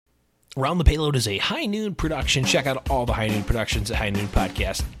Around the Payload is a High Noon production. Check out all the High Noon productions at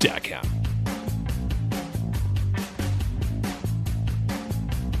highnoonpodcast.com.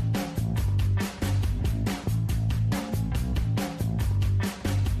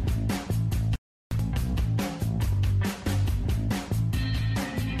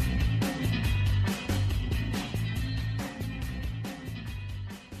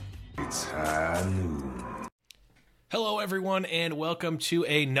 Hello, everyone, and welcome to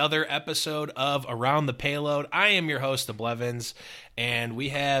another episode of Around the Payload. I am your host, The Blevins, and we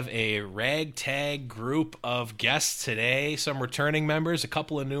have a ragtag group of guests today. Some returning members, a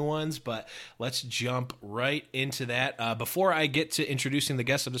couple of new ones, but let's jump right into that. Before I get to introducing the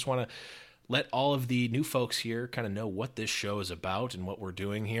guests, I just want to let all of the new folks here kind of know what this show is about and what we're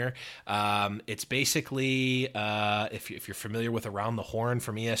doing here. It's basically, if you're familiar with Around the Horn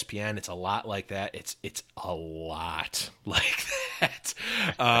from ESPN, it's a lot like that. It's a lot like that,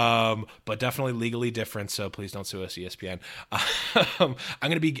 but definitely legally different. So please don't sue us, ESPN. I'm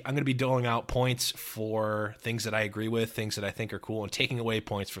gonna be doling out points for things that I agree with, things that I think are cool, and taking away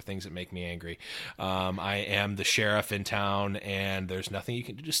points for things that make me angry. I am the sheriff in town, and there's nothing you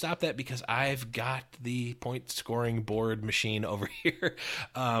can do to stop that because I've got the point scoring board machine over here.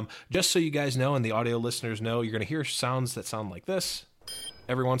 Just so you guys know, and the audio listeners know, you're going to hear sounds that sound like this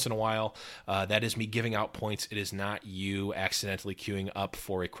every once in a while. That is me giving out points. It is not you accidentally queuing up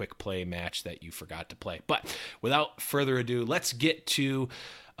for a quick play match that you forgot to play. But without further ado, let's get to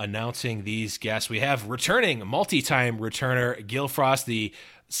announcing these guests. We have returning multi-time returner Gil Frost, the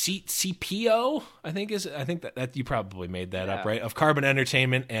CPO, I think that you probably made that up, right? Of Carbon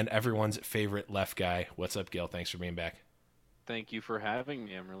Entertainment and everyone's favorite left guy. What's up, Gil? Thanks for being back. Thank you for having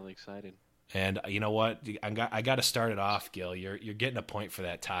me. I'm really excited. And you know what? I got to start it off, Gil. You're getting a point for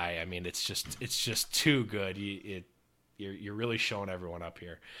that tie. I mean, it's just too good. You're really showing everyone up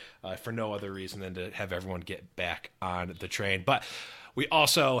here for no other reason than to have everyone get back on the train. But we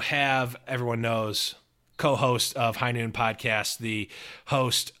also have, everyone knows, co-host of High Noon Podcast, the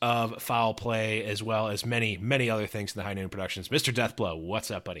host of Foul Play, as well as many, many other things in the High Noon Productions. Mr. Deathblow, what's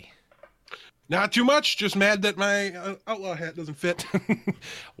up, buddy? Not too much. Just mad that my outlaw hat doesn't fit.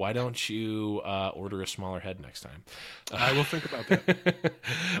 Why don't you order a smaller head next time? I will think about that.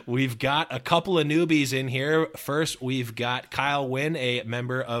 We've got a couple of newbies in here. First, we've got Kyle Wynn, a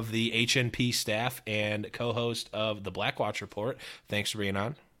member of the HNP staff and co-host of the Blackwatch Report. Thanks for being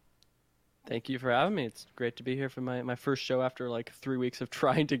on. Thank you for having me. It's great to be here for my first show after like 3 weeks of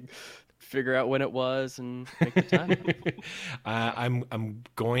trying to figure out when it was and make the time. I'm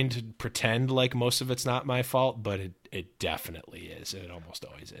going to pretend like most of it's not my fault, but it definitely is. It almost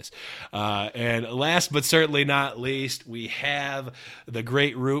always is. And last but certainly not least, we have the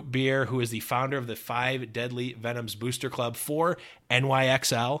great Root Beer, who is the founder of the 5 Deadly Venoms Booster Club for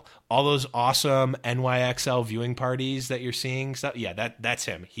NYXL. All those awesome NYXL viewing parties that you're seeing. So, yeah, that's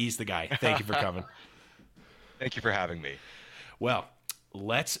him. He's the guy. Thank you for coming. Thank you for having me. Well,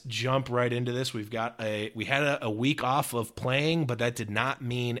 let's jump right into this. We had a week off of playing, but that did not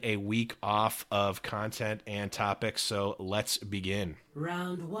mean a week off of content and topics. So let's begin.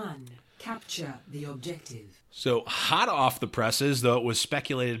 Round 1. Capture the objective. So hot off the presses, though it was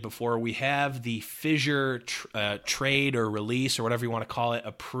speculated before, we have the Fissure trade or release or whatever you want to call it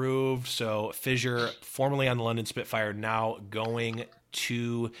approved. So Fissure, formerly on the London Spitfire, now going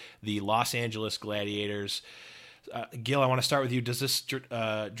to the Los Angeles Gladiators. Gil, I want to start with you. Does this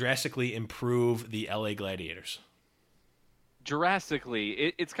drastically improve the LA Gladiators?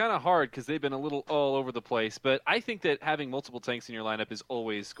 Drastically. It's kind of hard because they've been a little all over the place, but I think that having multiple tanks in your lineup is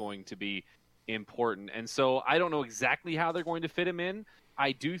always going to be important. And so I don't know exactly how they're going to fit him in.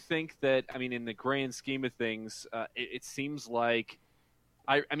 I do think that, I mean, in the grand scheme of things, it seems like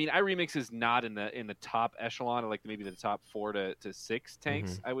iRemix is not in the top echelon, like maybe the top 4 to 6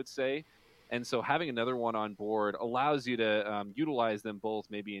 tanks, I would say. And so having another one on board allows you to utilize them both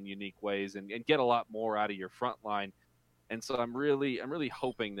maybe in unique ways and get a lot more out of your front line. And so I'm really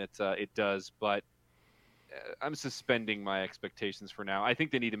hoping that it does, but I'm suspending my expectations for now. I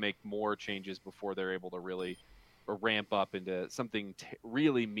think they need to make more changes before they're able to really ramp up into something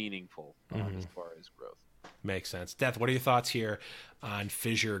really meaningful as far as growth. Makes sense. Death, what are your thoughts here on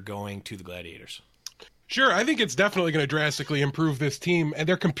Fissure going to the Gladiators? Sure, I think it's definitely going to drastically improve this team and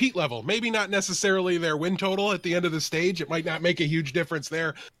their compete level. Maybe not necessarily their win total at the end of the stage. It might not make a huge difference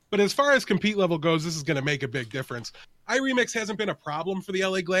there. But as far as compete level goes, this is going to make a big difference. iRemix hasn't been a problem for the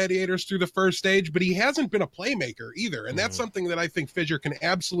LA Gladiators through the first stage, but he hasn't been a playmaker either. And that's something that I think Fissure can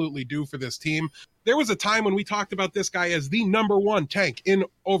absolutely do for this team. There was a time when we talked about this guy as the #1 tank in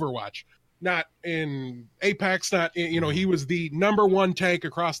Overwatch. not in Apex, not in, he was the number one tank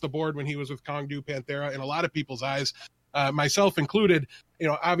across the board when he was with Kongdu Panthera in a lot of people's eyes, myself included.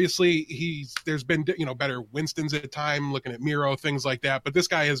 Obviously there's been, better Winstons at time, looking at Miro, things like that. But this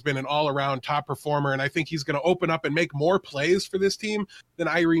guy has been an all around top performer. And I think he's going to open up and make more plays for this team than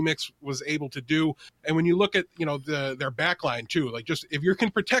iRemix was able to do. And when you look at, their backline too, like just if you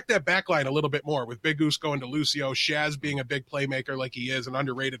can protect that backline a little bit more with Big Goose going to Lucio, Shaz being a big playmaker like he is, an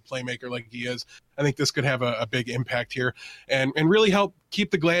underrated playmaker like he is, I think this could have a big impact here and really help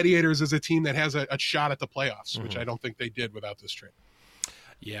keep the Gladiators as a team that has a shot at the playoffs, which I don't think they did without this trade.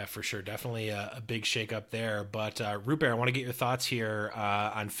 Yeah, for sure. Definitely a big shakeup there. But Root Bear, I want to get your thoughts here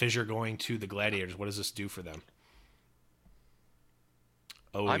on Fissure going to the Gladiators. What does this do for them?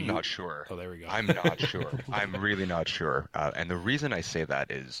 I'm not sure. Oh, there we go. I'm not sure. I'm really not sure. And the reason I say that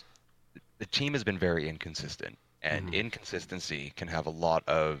is the team has been very inconsistent, and inconsistency can have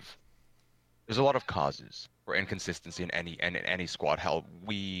there's a lot of causes for inconsistency in any squad. Hell,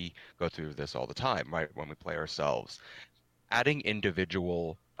 we go through this all the time, right? When we play ourselves. Adding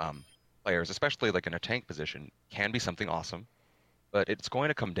individual players, especially like in a tank position, can be something awesome, but it's going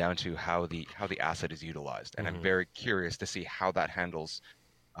to come down to how the asset is utilized. And I'm very curious to see how that handles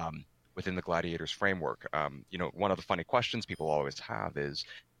within the Gladiators framework. One of the funny questions people always have is,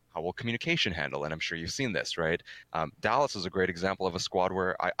 how will communication handle? And I'm sure you've seen this, right? Dallas is a great example of a squad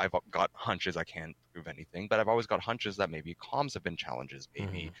where I've got hunches. I can't prove anything, but I've always got hunches that maybe comms have been challenges,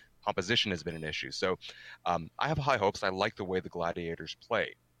 maybe composition has been an issue. So I have high hopes. I like the way the Gladiators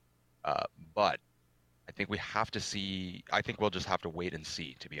play, but I think we'll just have to wait and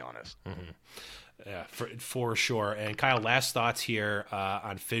see, to be honest. Yeah, for sure. And Kyle, last thoughts here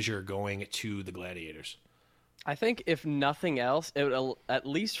on Fissure going to the Gladiators. I think if nothing else, it would at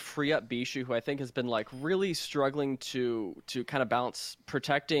least free up Bishu, who I think has been like really struggling to kind of balance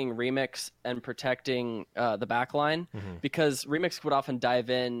protecting Remix and protecting the backline, because Remix would often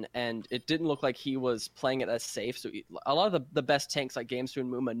dive in and it didn't look like he was playing it as safe. So a lot of the best tanks like Gamesu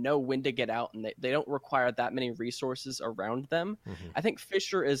and Muma know when to get out, and they don't require that many resources around them. I think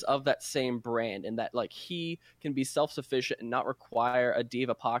Fissure is of that same brand in that like he can be self-sufficient and not require a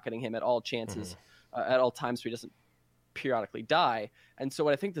diva pocketing him at all chances. At all times, so he doesn't periodically die. And so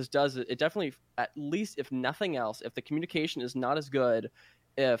what I think this does, it definitely, at least if nothing else, if the communication is not as good,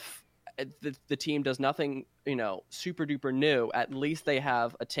 if the team does nothing, super duper new, at least they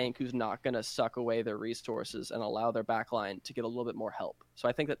have a tank who's not going to suck away their resources and allow their backline to get a little bit more help. So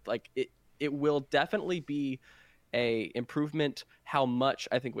I think that like it will definitely be a improvement. How much,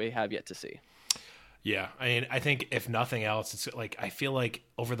 I think we have yet to see. Yeah, I mean, I think if nothing else, it's like I feel like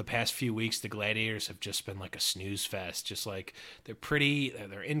over the past few weeks, the Gladiators have just been like a snooze fest. Just like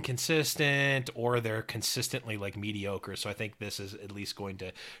they're inconsistent, or they're consistently like mediocre. So I think this is at least going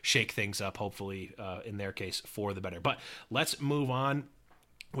to shake things up, hopefully, in their case, for the better. But let's move on.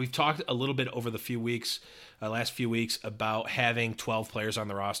 We've talked a little bit over the last few weeks about having 12 players on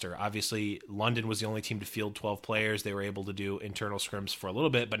the roster. Obviously, London was the only team to field 12 players. They were able to do internal scrims for a little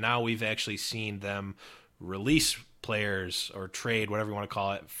bit, but now we've actually seen them release players or trade, whatever you want to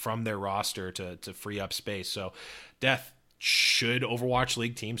call it, from their roster to free up space. So, Death, should Overwatch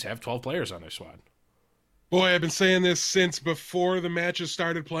League teams have 12 players on their squad? Boy, I've been saying this since before the matches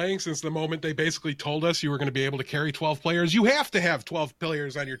started playing, since the moment they basically told us you were going to be able to carry 12 players. You have to have 12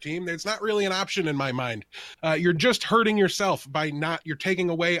 players on your team. It's not really an option in my mind. You're just hurting yourself by you're taking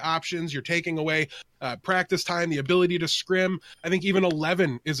away options. You're taking away practice time, the ability to scrim. I think even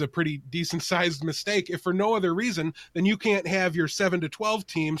 11 is a pretty decent sized mistake. If for no other reason, then you can't have your 7 to 12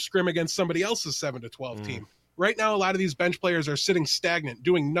 team scrim against somebody else's 7 to 12 team. Right now, a lot of these bench players are sitting stagnant,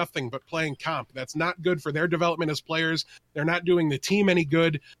 doing nothing but playing comp. That's not good for their development as players. They're not doing the team any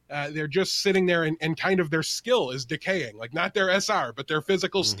good. They're just sitting there and kind of their skill is decaying. Like not their SR, but their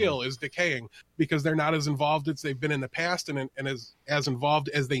physical skill is decaying because they're not as involved as they've been in the past and as involved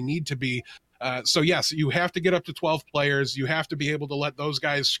as they need to be. So yes, you have to get up to 12 players. You have to be able to let those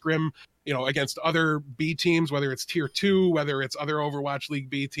guys scrim, against other B teams, whether it's tier 2, whether it's other Overwatch League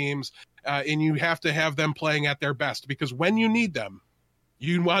B teams. And you have to have them playing at their best, because when you need them,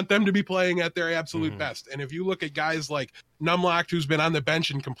 you want them to be playing at their absolute best. And if you look at guys like Numlocked, who's been on the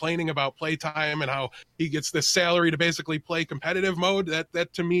bench and complaining about playtime and how he gets this salary to basically play competitive mode,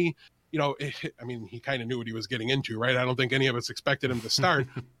 that to me, he kind of knew what he was getting into, right? I don't think any of us expected him to start.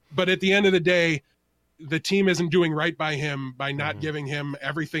 But at the end of the day, the team isn't doing right by him by not giving him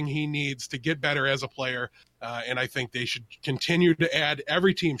everything he needs to get better as a player. And I think they should continue to add.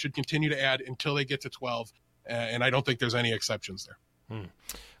 Every team should continue to add until they get to 12. And I don't think there's any exceptions there.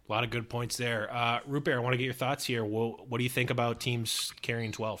 A lot of good points there. Root Bear, I want to get your thoughts here. What do you think about teams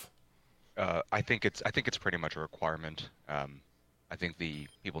carrying 12? I think it's pretty much a requirement. I think the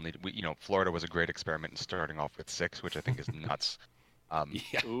people need. Florida was a great experiment in starting off with 6, which I think is nuts.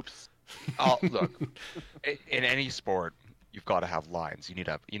 Yeah. Oops. Look, in any sport, you've got to have lines. You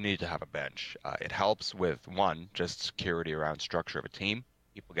need to have a bench. It helps with one, just security around structure of a team.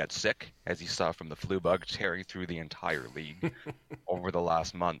 People get sick, as you saw from the flu bug tearing through the entire league over the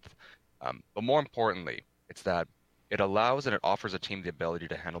last month. But more importantly, it's that it allows and it offers a team the ability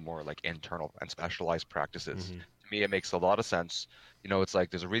to handle more like internal and specialized practices. Mhm. To me, it makes a lot of sense. It's like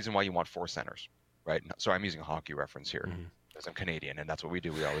there's a reason why you want 4 centers, right? So I'm using a hockey reference here. Mhm. Because I'm Canadian, and that's what we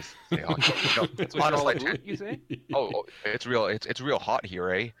do. We always say hockey. That's what honestly, you're all about, you say? oh, it's real. It's real hot here,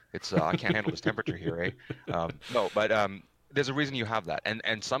 eh? It's I can't handle this temperature here, eh? No, but there's a reason you have that,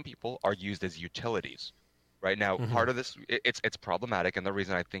 and some people are used as utilities. Right now, part of this it's problematic, and the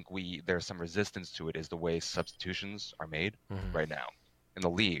reason I think there's some resistance to it is the way substitutions are made right now in the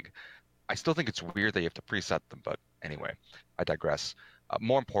league. I still think it's weird that you have to preset them, but anyway, I digress.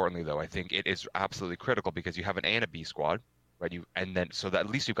 More importantly, though, I think it is absolutely critical because you have an A and a B squad, right? So that at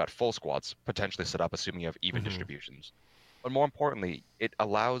least you've got full squads potentially set up, assuming you have even distributions. But more importantly, it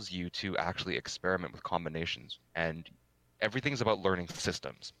allows you to actually experiment with combinations, and everything's about learning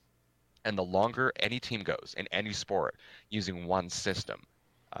systems. And the longer any team goes in any sport using one system,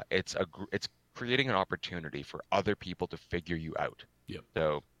 it's creating an opportunity for other people to figure you out. Yep.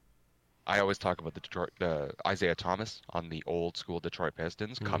 So I always talk about the Isaiah Thomas on the old school Detroit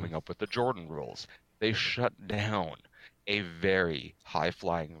Pistons coming up with the Jordan rules. They shut down a very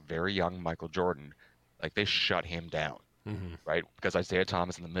high-flying, very young Michael Jordan. Like, they shut him down, right? Because Isaiah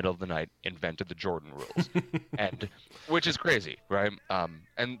Thomas in the middle of the night invented the Jordan rules, and which is crazy, right?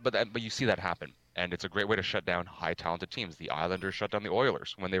 But you see that happen, and it's a great way to shut down high talented teams. The Islanders shut down the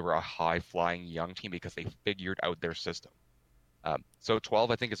Oilers when they were a high-flying young team because they figured out their system. So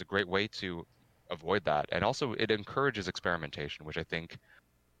 12, I think, is a great way to avoid that, and also it encourages experimentation, which I think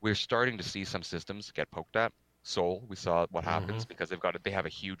we're starting to see some systems get poked at. Seoul, we saw what happens because they have a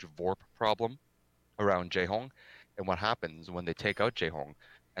huge VORP problem around Jaehong, and what happens when they take out Jaehong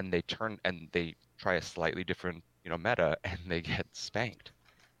and they try a slightly different meta and they get spanked,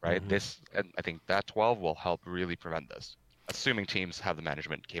 right? And I think that 12 will help really prevent this, assuming teams have the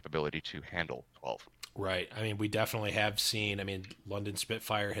management capability to handle 12. Right. I mean, we definitely have seen. I mean, London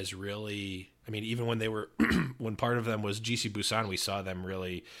Spitfire has really. I mean, even when they were, when part of them was GC Busan, we saw them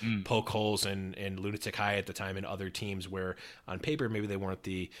really poke holes in Lunatic High at the time and other teams where on paper maybe they weren't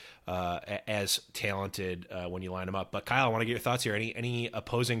as talented when you line them up. But Kyle, I want to get your thoughts here. Any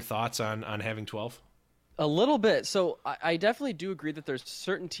opposing thoughts on having 12? A little bit. So I definitely do agree that there's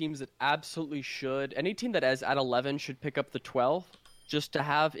certain teams that absolutely should. Any team that is at 11 should pick up the 12. Just to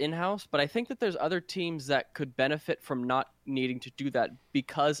have in-house, but I think that there's other teams that could benefit from not needing to do that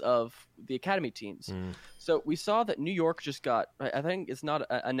because of the academy teams. So we saw that New York just got, I think it's not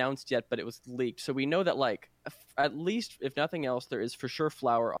announced yet, but it was leaked. So we know that, like, at least, if nothing else, there is for sure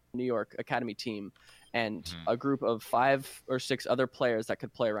Flower on the New York academy team and a group of 5 or 6 other players that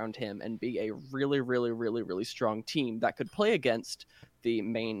could play around him and be a really, really, really, really strong team that could play against the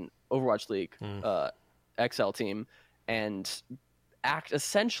main Overwatch League XL team and act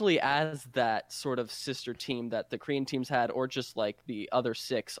essentially as that sort of sister team that the Korean teams had, or just like the other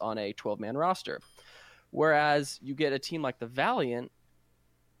 6 on a 12-man roster. Whereas you get a team like the Valiant,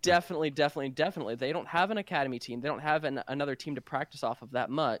 definitely, they don't have an academy team. They don't have another team to practice off of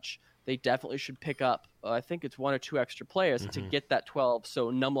that much. They definitely should pick up, I think it's 1 or 2 extra players to get that 12 so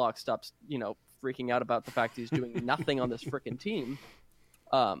Numlock stops, freaking out about the fact he's doing nothing on this freaking team.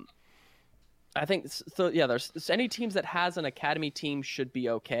 I think so. Yeah, there's any teams that has an academy team should be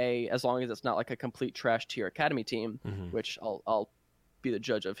okay as long as it's not like a complete trash tier academy team, which I'll be the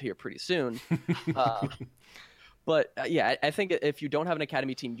judge of here pretty soon. But yeah, I think if you don't have an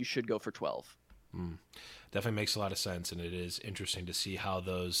academy team, you should go for 12. Definitely makes a lot of sense, and it is interesting to see how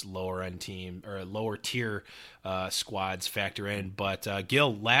those lower end team or lower tier squads factor in. But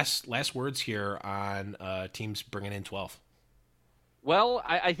Gil, last words here on teams bringing in 12. Well,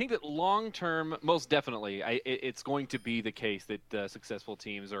 I think that long term, most definitely, it's going to be the case that successful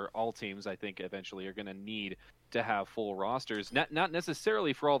teams, or all teams, I think eventually are going to need to have full rosters. Not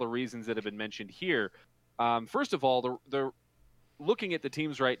necessarily for all the reasons that have been mentioned here. First of all, the looking at the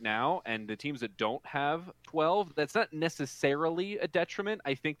teams right now and the teams that don't have 12, that's not necessarily a detriment.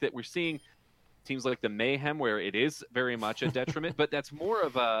 I think that we're seeing teams like the Mayhem where it is very much a detriment, but that's more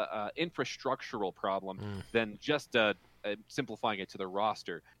of a infrastructural problem than just simplifying it to the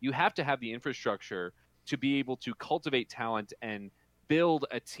roster. You have to have the infrastructure to be able to cultivate talent and build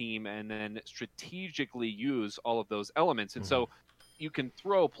a team and then strategically use all of those elements. And so you can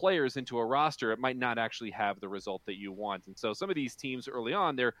throw players into a roster, it might not actually have the result that you want. And so some of these teams early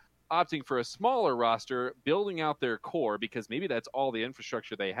on, they're opting for a smaller roster, building out their core because maybe that's all the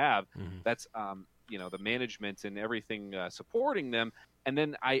infrastructure they have. That's the management and everything supporting them. And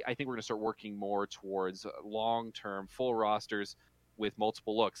then I think we're going to start working more towards long-term full rosters with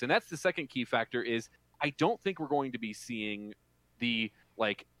multiple looks. And that's the second key factor is I don't think we're going to be seeing the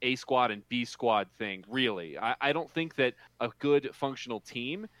like A squad and B squad thing, really. I don't think that a good functional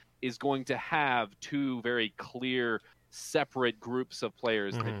team is going to have two very clear separate groups of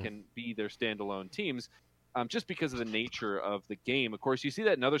players that can be their standalone teams just because of the nature of the game. Of course, you see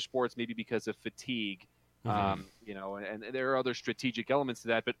that in other sports, maybe because of fatigue, and there are other strategic elements to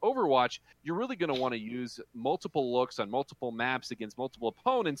that. But Overwatch, you're really going to want to use multiple looks on multiple maps against multiple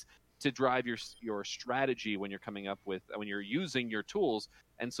opponents to drive your strategy when you're using your tools.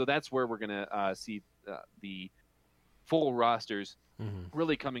 And so that's where we're going to see the full rosters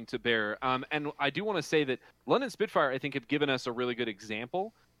really coming to bear. And I do want to say that London Spitfire, I think, have given us a really good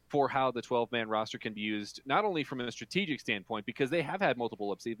example for how the 12-man roster can be used, not only from a strategic standpoint, because they have had multiple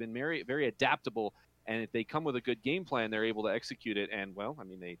ups. They've been very, very adaptable, and if they come with a good game plan, they're able to execute it. And, well, I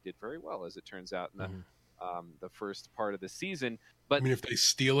mean, they did very well, as it turns out, in the first part of the season. But if they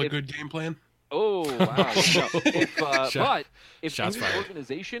steal a good game plan? Oh, wow. But if Shots any fired.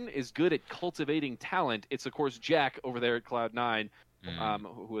 organization is good at cultivating talent, it's, of course, Jack over there at Cloud9,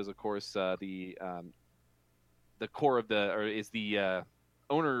 who is, of course, the core of is the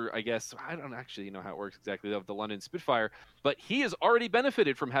owner, I guess. I don't actually know how it works exactly, of the London Spitfire, but he has already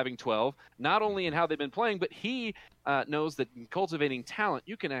benefited from having 12, not only in how they've been playing, but he knows that in cultivating talent,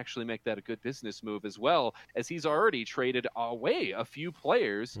 you can actually make that a good business move as well, as he's already traded away a few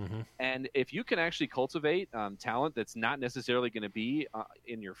players. And if you can actually cultivate talent that's not necessarily going to be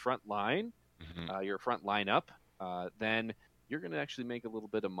in your front line, your front lineup, then you're going to actually make a little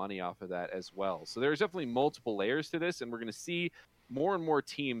bit of money off of that as well. So there's definitely multiple layers to this, and we're going to see more and more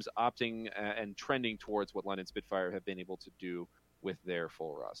teams opting and trending towards what London Spitfire have been able to do with their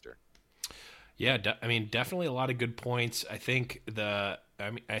full roster. Yeah, definitely a lot of good points. I think I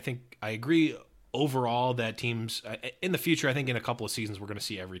agree overall that teams in the future, I think in a couple of seasons, we're going to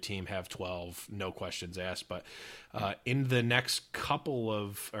see every team have 12, no questions asked. But in the next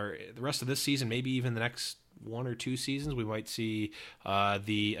or the rest of this season, maybe even the next 1 or 2 seasons, we might see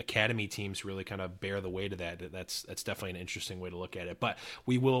the academy teams really kind of bear the weight of that. That's definitely an interesting way to look at it. But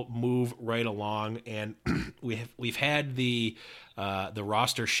we will move right along, and we've had the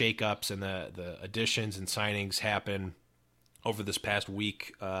roster shakeups and the additions and signings happen over this past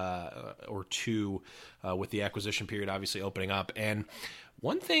week or two, with the acquisition period obviously opening up. And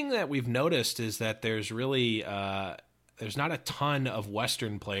one thing that we've noticed is that there's really there's not a ton of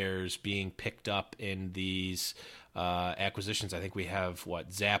Western players being picked up in these acquisitions. I think we have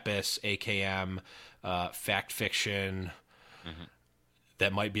Zappis, AKM, Fact Fiction.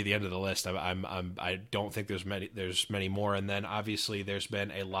 That might be the end of the list. I don't think there's many more. And then obviously there's been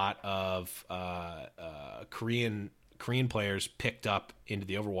a lot of Korean players picked up into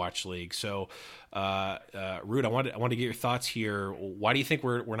the Overwatch League. So, Ruud, I want to get your thoughts here. Why do you think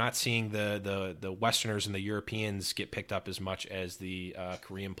we're not seeing the Westerners and the Europeans get picked up as much as the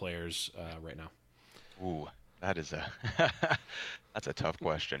Korean players right now? Ooh, that is that's a tough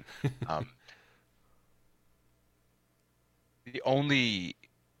question. The only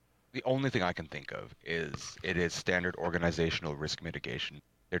thing I can think of is it is standard organizational risk mitigation.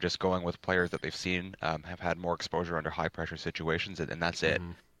 They're just going with players that they've seen have had more exposure under high pressure situations, and that's it.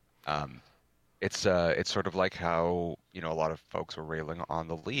 It's sort of like how a lot of folks were railing on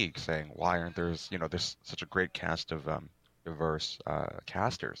the league, saying why aren't there's such a great cast of diverse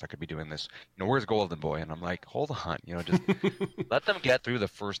casters that could be doing this. Where's Golden Boy? And I'm like, hold on, just let them get through the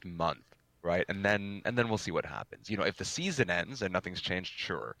first month, right? And then we'll see what happens. If the season ends and nothing's changed,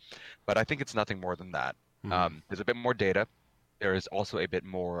 sure. But I think it's nothing more than that. There's a bit more data. There is also a bit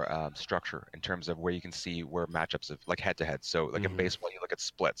more structure in terms of where you can see where matchups of like head-to-head. So like in baseball, you look at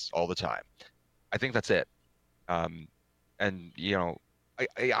splits all the time. I think that's it. And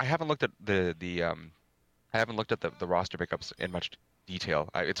I haven't looked at the roster pickups in much detail.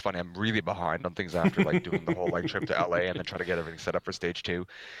 It's funny, I'm really behind on things after like doing the whole like trip to LA and then trying to get everything set up for stage 2.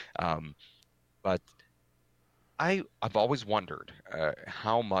 But I've always wondered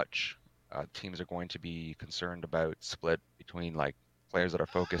how much teams are going to be concerned about split between like players that are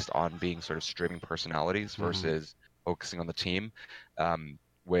focused on being sort of streaming personalities versus focusing on the team.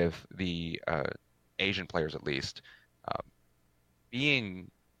 With the Asian players, at least,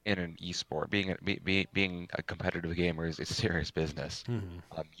 being in an esport, being a competitive gamer is serious business.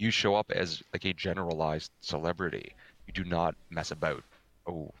 You show up as like a generalized celebrity. You do not mess about.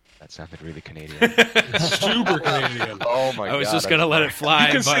 Oh, that sounded really Canadian. Super Canadian. Oh my god. I was just gonna let it fly.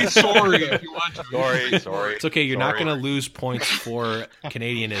 You can say but sorry if you want to. Sorry. it's okay. You're not Sorry. gonna lose points for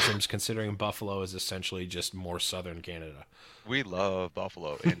Canadianisms, considering Buffalo is essentially just more southern Canada. We love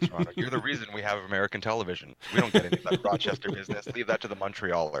Buffalo in Toronto. You're the reason we have American television. We don't get any of that Rochester business. Leave that to the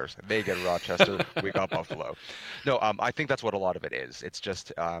Montrealers. They get Rochester. We got Buffalo. No, I think that's what a lot of it is. It's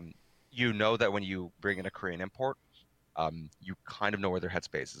just you know that when you bring in a Korean import, you kind of know where their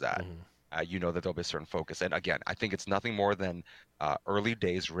headspace is at. You know that there'll be a certain focus. And again, I think it's nothing more than early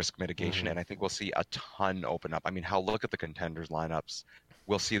days risk mitigation. And I think we'll see a ton open up. I mean, look at the contenders lineups.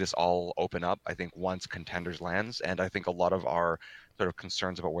 We'll see this all open up, I think, once contenders lands. And I think a lot of our sort of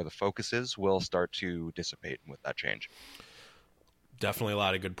concerns about where the focus is will start to dissipate with that change. Definitely a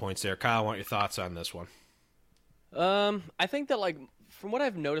lot of good points there. Kyle, I want your thoughts on this one. I think that, like, from what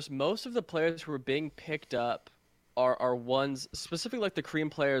I've noticed, most of the players who are being picked up are ones, specifically like the Korean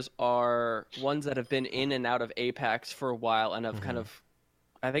players, are ones that have been in and out of Apex for a while and have kind of,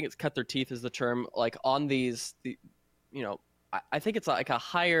 I think it's cut their teeth is the term, like on I think it's like a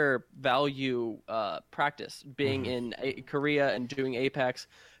higher value practice being in Korea and doing Apex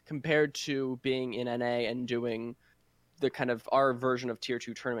compared to being in NA and doing the kind of our version of tier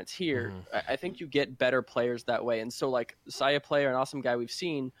 2 tournaments here. I think you get better players that way. And so like Saya Player, an awesome guy we've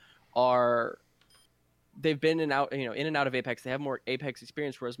seen, they've been in and out of Apex. They have more Apex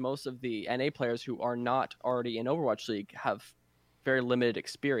experience, whereas most of the NA players who are not already in Overwatch League have very limited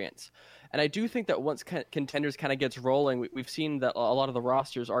experience. And I do think that once Contenders kind of gets rolling, we've seen that a lot of the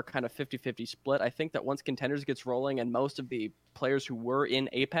rosters are kind of 50-50 split. I think that once Contenders gets rolling and most of the players who were in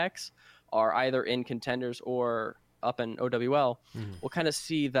Apex are either in Contenders or up in OWL, we'll kind of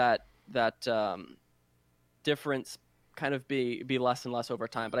see that difference kind of be less and less over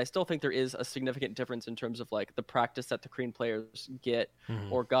time. But I still think there is a significant difference in terms of like the practice that the Korean players get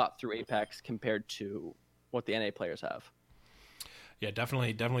or got through Apex compared to what the NA players have. Yeah,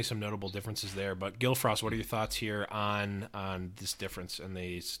 definitely some notable differences there. But Gilfrost, what are your thoughts here on this difference and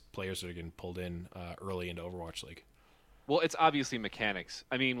these players that are getting pulled in early into Overwatch League? Well, it's obviously mechanics.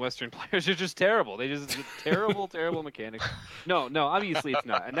 I mean, Western players are just terrible. They just terrible mechanics. No, obviously it's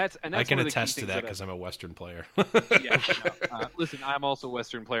not. And that's I can one of the attest key to things that because I'm a Western player. Listen, I'm also a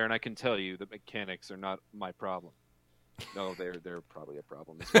Western player, and I can tell you that mechanics are not my problem. No, they're probably a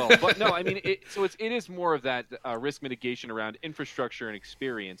problem as well. But no, I mean, it is more of that risk mitigation around infrastructure and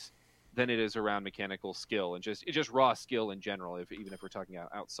experience than it is around mechanical skill and just raw skill in general. Even if we're talking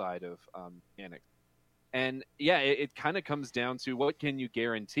outside of mechanics, and yeah, it kind of comes down to what can you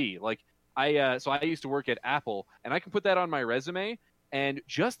guarantee. Like I used to work at Apple, and I can put that on my resume. And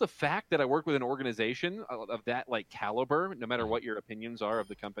just the fact that I work with an organization of that like caliber, no matter what your opinions are of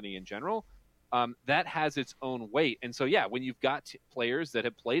the company in general. That has its own weight. And so, yeah, when you've got players that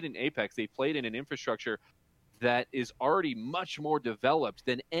have played in Apex, they played in an infrastructure that is already much more developed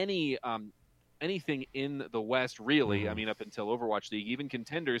than anything in the West, really. I mean, up until Overwatch League, even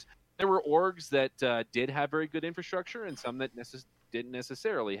Contenders, there were orgs that did have very good infrastructure and some that didn't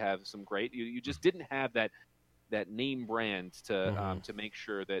necessarily have some great. You just didn't have that name brand to make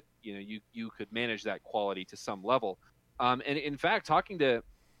sure that you could manage that quality to some level. And in fact, talking to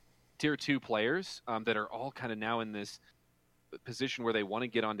tier 2 players that are all kind of now in this position where they want to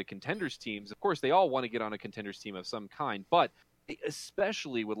get onto contenders teams. Of course, they all want to get on a contenders team of some kind, but they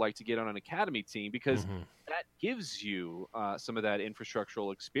especially would like to get on an academy team because that gives you some of that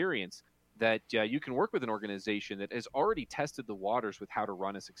infrastructural experience that you can work with an organization that has already tested the waters with how to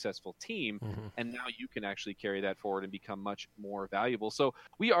run a successful team, and now you can actually carry that forward and become much more valuable. So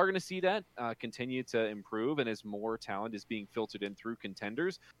we are going to see that continue to improve, and as more talent is being filtered in through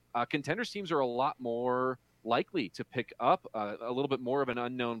contenders, contenders teams are a lot more likely to pick up a little bit more of an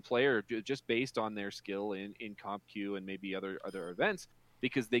unknown player just based on their skill in comp queue and maybe other events,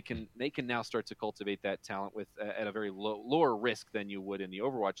 because they can now start to cultivate that talent with at a very lower risk than you would in the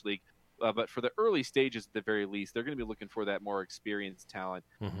Overwatch League. But for the early stages, at the very least, they're going to be looking for that more experienced talent.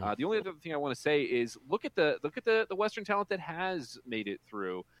 The only other thing I want to say is look at the Western talent that has made it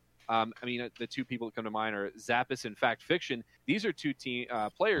through. I mean, the two people that come to mind are Zappis and Fact Fiction. These are two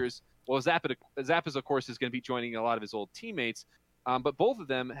players. Well, Zappis, of course, is going to be joining a lot of his old teammates, but both of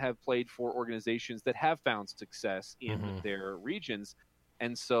them have played for organizations that have found success in their regions,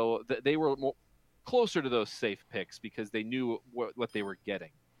 and so they were closer to those safe picks because they knew what they were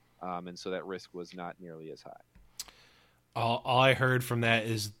getting. And so that risk was not nearly as high. All I heard from that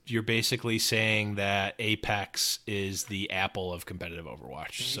is you're basically saying that Apex is the Apple of competitive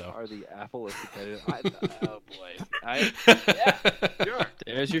Overwatch. We so are the Apple of competitive. Oh boy! Yeah, sure.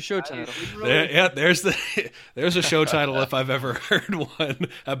 There's your show title. There's a show title if I've ever heard one.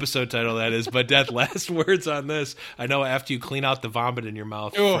 Episode title, that is. But Death, last words on this. I know after you clean out the vomit in your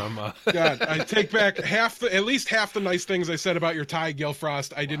mouth from God, I take back at least half the nice things I said about your tie, Gil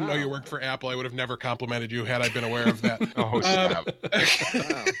Frost. I didn't know you worked for Apple. I would have never complimented you had I been aware of that.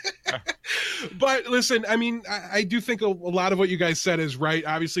 But listen, I mean, I do think a lot of what you guys said is right.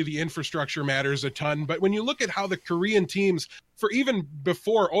 Obviously, the infrastructure matters a ton. But when you look at how the Korean teams, for even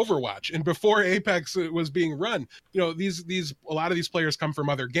before Overwatch and before Apex was being run, a lot of these players come from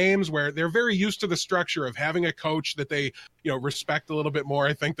other games where they're very used to the structure of having a coach that they, respect a little bit more,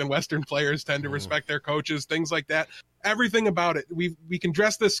 I think, than Western players tend to respect their coaches, things like that. Everything about it, we can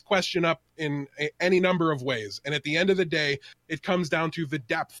dress this question up in any number of ways. And at the end of the day, it comes down to the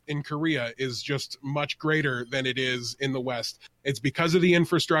depth in Korea is just much greater than it is in the West. It's because of the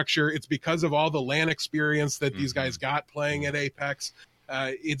infrastructure. It's because of all the LAN experience that these guys got playing at Apex.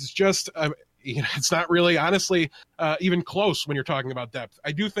 It's just, it's not really, honestly, even close when you're talking about depth.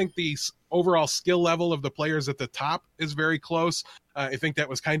 I do think the overall skill level of the players at the top is very close. I think that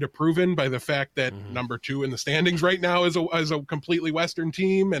was kind of proven by the fact that number 2 in the standings right now is a completely Western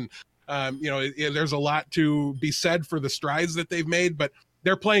team. And, there's a lot to be said for the strides that they've made, but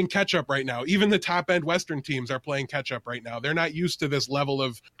they're playing catch up right now. Even the top end Western teams are playing catch up right now. They're not used to this level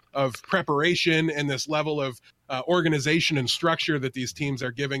of preparation and this level of organization and structure that these teams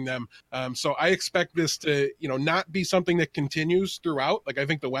are giving them. So I expect this to, not be something that continues throughout. Like, I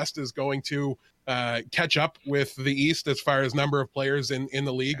think the West is going to catch up with the East as far as number of players in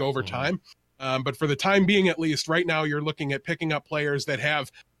the league over time. But for the time being, at least right now, you're looking at picking up players that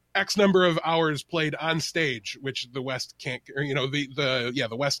have X number of hours played on stage, which the West can't,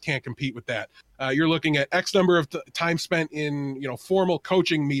 the West can't compete with that. You're looking at X number of time spent in, formal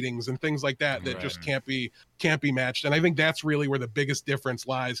coaching meetings and things like that just can't be matched. And I think that's really where the biggest difference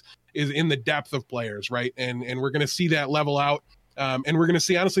lies, is in the depth of players, right? And we're going to see that level out. And we're going to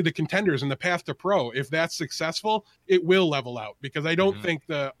see, honestly, the contenders in the path to pro. If that's successful, it will level out, because I don't think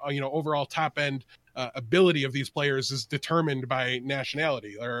the overall top end ability of these players is determined by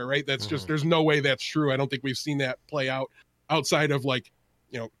nationality. Right? That's just, there's no way that's true. I don't think we've seen that play out outside of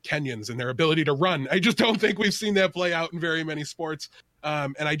Kenyans and their ability to run. I just don't think we've seen that play out in very many sports.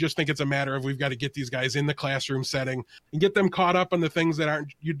 And I just think it's a matter of, we've got to get these guys in the classroom setting and get them caught up on the things that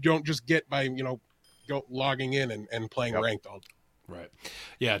you don't just get by logging in and playing ranked all. Right.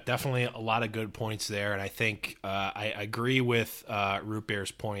 Yeah, definitely a lot of good points there. And I think I agree with Root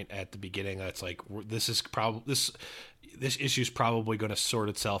Bear's point at the beginning. That's like, this issue is probably going to sort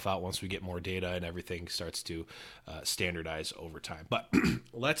itself out once we get more data and everything starts to standardize over time. But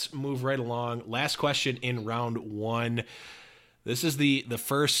let's move right along. Last question in round 1. This is the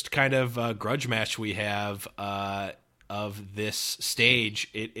first kind of grudge match we have of this stage.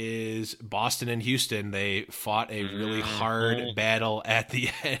 It is Boston and Houston. They fought a really hard battle at the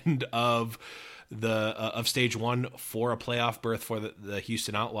end of of stage 1 for a playoff berth for the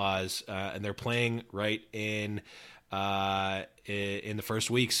Houston Outlaws, and they're playing right in the first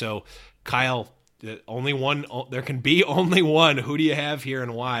week. So, Kyle, only one. There can be only one. Who do you have here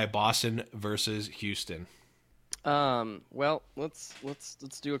and why? Boston versus Houston. Well, let's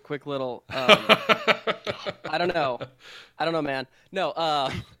do a quick little, I don't know, man. No,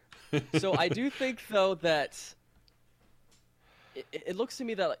 so I do think though that it looks to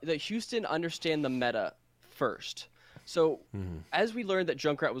me that Houston understand the meta first. So as we learned that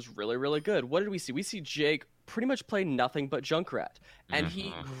Junkrat was really, really good, what did we see? We see Jake pretty much play nothing but Junkrat, and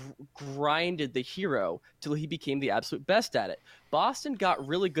he grinded the hero till he became the absolute best at it. Boston got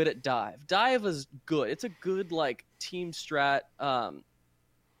really good at dive. Dive is good. It's a good team strat,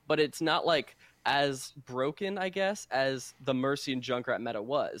 but it's not as broken, I guess, as the Mercy and Junkrat meta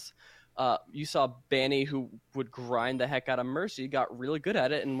was. You saw Banny, who would grind the heck out of Mercy, got really good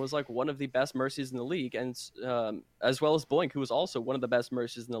at it and was one of the best Mercies in the league, and as well as Boink, who was also one of the best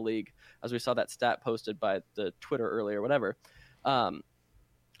Mercies in the league, as we saw that stat posted by the Twitter earlier, whatever.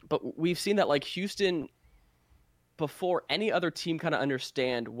 But we've seen that Houston, before any other team kind of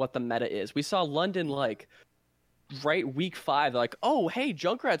understand what the meta is. We saw London right week 5, oh, hey,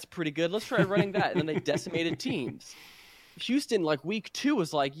 Junkrat's pretty good, let's try running that, and then they decimated teams. Houston, week 2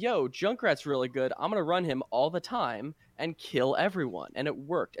 was yo, Junkrat's really good, I'm going to run him all the time and kill everyone, and it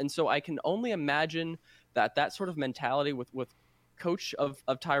worked. And so I can only imagine that sort of mentality with coach of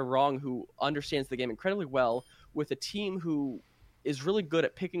Tyrong, who understands the game incredibly well, with a team who is really good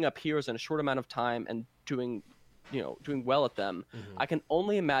at picking up heroes in a short amount of time and doing well at them. I can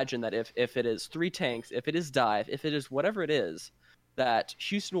only imagine that if it is 3 tanks, if it is dive, if it is whatever it is, that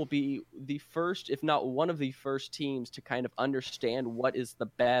Houston will be the first, if not one of the first teams to kind of understand what is the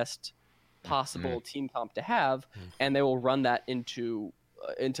best possible team comp to have, and they will run that into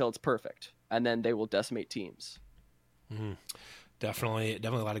until it's perfect, and then they will decimate teams. Definitely a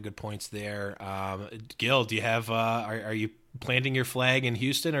lot of good points there. Gil, do you have are you planting your flag in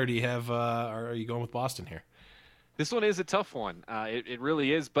Houston, or do you have are you going with Boston here? This one is a tough one. It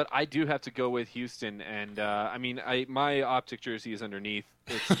really is, but I do have to go with Houston. And my optic jersey is underneath.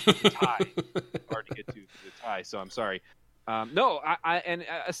 It's a tie. Hard to get to the tie, so I'm sorry. And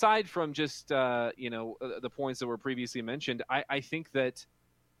aside from just the points that were previously mentioned, I think that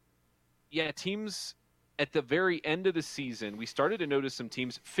teams at the very end of the season, we started to notice some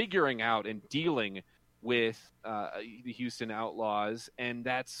teams figuring out and dealing with the Houston Outlaws, and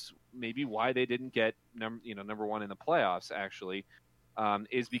that's maybe why they didn't get number one in the playoffs. Actually,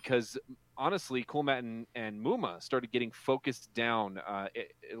 is because honestly, Coolmat and Muma started getting focused down a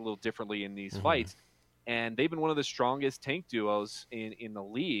little differently in these fights, and they've been one of the strongest tank duos in the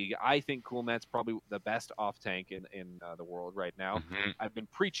league. I think Coolmat's probably the best off tank in the world right now. I've been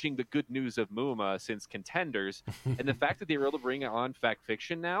preaching the good news of Muma since Contenders, and the fact that they were able to bring on Fact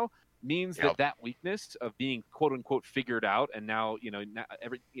Fiction now means that weakness of being quote unquote figured out, and now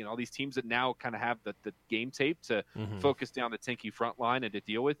all these teams that now kind of have the game tape to focus down the tanky front line and to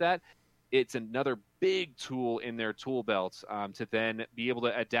deal with that, it's another big tool in their tool belt to then be able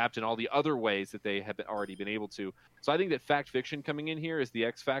to adapt in all the other ways that they have already been able to. So I think that Fact Fiction coming in here is the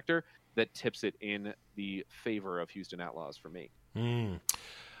X factor that tips it in the favor of Houston Outlaws for me.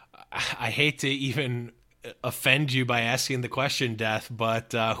 I hate to even offend you by asking the question, Death,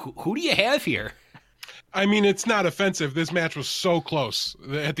 but who do you have here? I mean, it's not offensive. This match was so close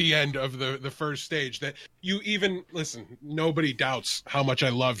at the end of the first stage that nobody doubts how much I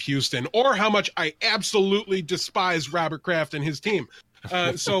love Houston or how much I absolutely despise Robert Kraft and his team.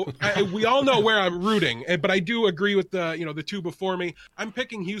 We all know where I'm rooting, but I do agree with the two before me. I'm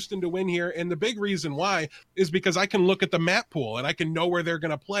picking Houston to win here, and the big reason why is because I can look at the map pool and I can know where they're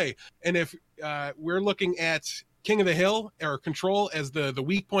going to play. And if we're looking at King of the Hill or Control as the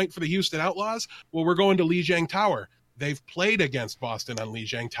weak point for the Houston Outlaws, well, we're going to Lijiang Tower. They've played against Boston on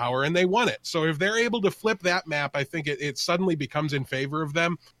Lijiang Tower, and they won it. So if they're able to flip that map, I think it suddenly becomes in favor of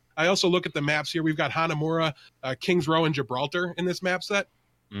them. I also look at the maps here. We've got Hanamura, Kings Row, and Gibraltar in this map set.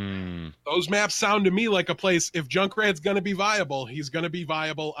 Those maps sound to me like a place, if Junkrat's going to be viable, he's going to be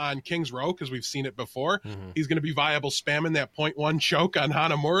viable on Kings Row because we've seen it before. He's going to be viable spamming that 0.1 choke on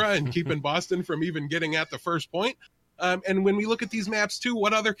Hanamura and keeping Boston from even getting at the first point. And when we look at these maps too,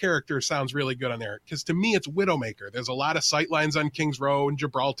 what other character sounds really good on there? Because to me, it's Widowmaker. There's a lot of sightlines on Kings Row and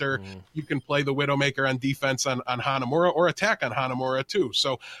Gibraltar. You can play the Widowmaker on defense on Hanamura or attack on Hanamura too.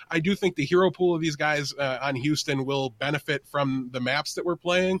 So I do think the hero pool of these guys on Houston will benefit from the maps that we're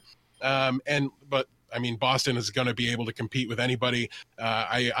playing. But I mean, Boston is going to be able to compete with anybody.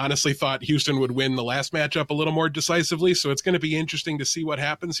 I honestly thought Houston would win the last matchup a little more decisively, so it's going to be interesting to see what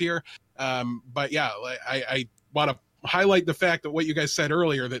happens here. But yeah, I want to highlight the fact that what you guys said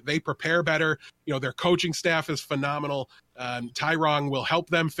earlier, that they prepare better. Their coaching staff is phenomenal. Tyrong will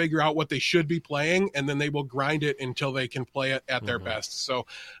help them figure out what they should be playing, and then they will grind it until they can play it at their best. So,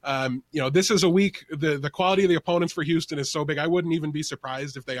 this is a week. The quality of the opponents for Houston is so big. I wouldn't even be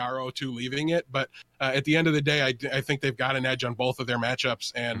surprised if they are 0-2 leaving it. But at the end of the day, I think they've got an edge on both of their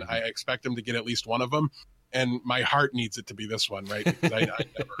matchups, and I expect them to get at least one of them. And my heart needs it to be this one, right? Because I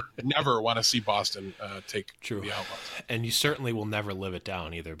never want to see Boston take the Outlaws. And you certainly will never live it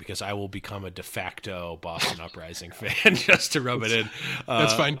down either, because I will become a de facto Boston Uprising fan just to rub it in.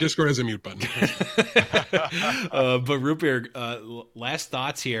 That's fine. Discord has a mute button. But Root Beer, last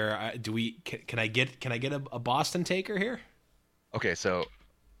thoughts here. Can I get a Boston taker here? Okay, so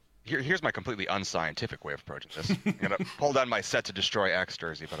here's my completely unscientific way of approaching this. I'm gonna pull down my set to destroy X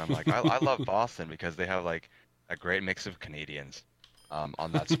jersey, but I'm like, I love Boston because they have like a great mix of Canadians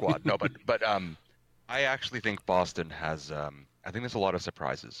on that squad. No, but I actually think Boston has. I think there's a lot of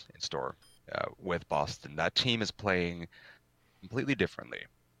surprises in store with Boston. That team is playing completely differently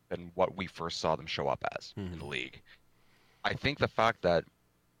than what we first saw them show up as in the league. I think the fact that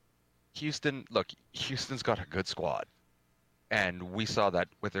Houston's got a good squad. And we saw that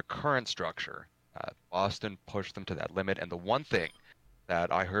with their current structure, Boston pushed them to that limit. And the one thing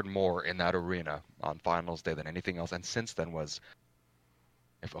that I heard more in that arena on finals day than anything else, and since then, was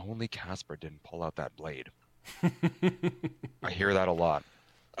if only Casper didn't pull out that blade. I hear that a lot.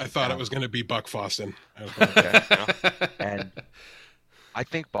 I thought it was going to be Buck Foston. And I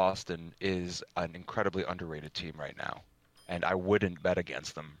think Boston is an incredibly underrated team right now. And I wouldn't bet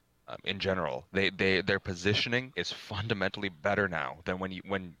against them in general. Their positioning is fundamentally better now than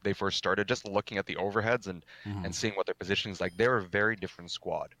when they first started. Just looking at the overheads and seeing what their positioning is like, they're a very different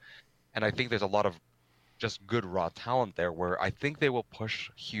squad. And I think there's a lot of just good raw talent there where I think they will push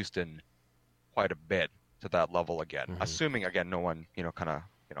Houston quite a bit to that level again, assuming again no one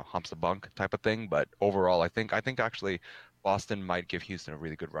humps the bunk type of thing. But overall, I think actually Boston might give Houston a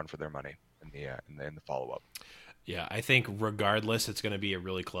really good run for their money in the follow up. Yeah, I think regardless, it's going to be a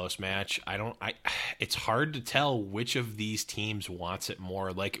really close match. It's hard to tell which of these teams wants it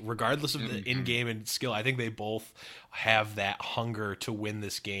more. Like, regardless of the in-game and skill, I think they both have that hunger to win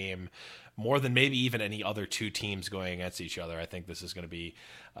this game more than maybe even any other two teams going against each other. I think this is going to be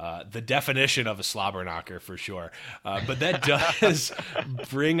the definition of a slobber knocker for sure. But that does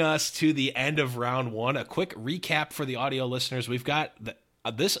bring us to the end of round one. A quick recap for the audio listeners. We've got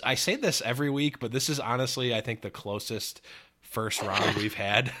this. I say this every week, but this is honestly, I think, the closest first round we've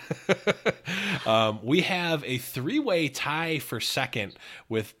had. We have a three-way tie for second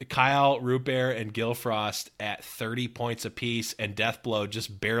with Kyle, Root Bear, and Gilfrost at 30 points apiece, and Deathblow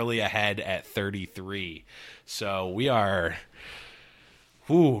just barely ahead at 33. So we are.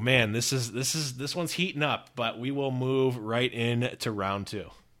 Ooh, man, this one's heating up, but we will move right into round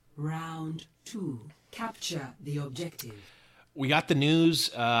two. Round 2. Capture the objective. We got the news,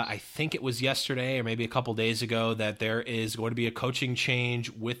 I think it was yesterday or maybe a couple days ago, that there is going to be a coaching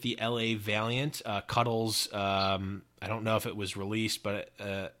change with the LA Valiant. Cuddles, I don't know if it was released, but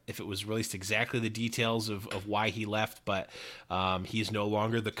if it was released exactly the details of why he left, but he's no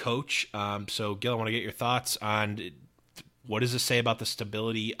longer the coach. So, Gil, I want to get your thoughts on what does this say about the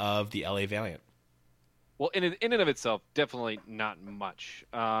stability of the LA Valiant? Well, in and of itself, definitely not much.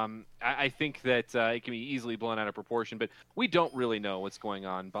 I think that it can be easily blown out of proportion, but we don't really know what's going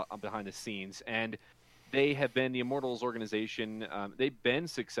on behind the scenes. And they have been, the Immortals organization, they've been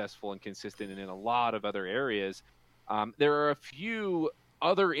successful and consistent in a lot of other areas. There are a few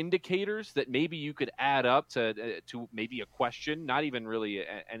other indicators that maybe you could add up to maybe a question, not even really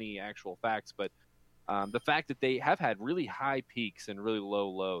any actual facts, but the fact that they have had really high peaks and really low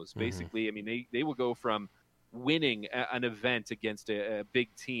lows. Basically, I mean, they will go from winning an event against a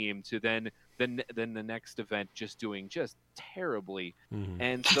big team to then the next event just doing just terribly.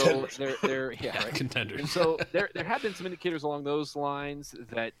 And so they're right? Contenders. And so there have been some indicators along those lines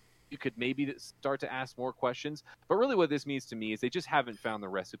that you could maybe start to ask more questions. But really what this means to me is they just haven't found the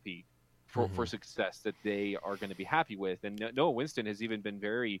recipe for success that they are going to be happy with. And Noah Winston has even been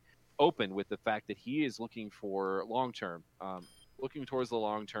very open with the fact that he is looking for long-term, looking towards the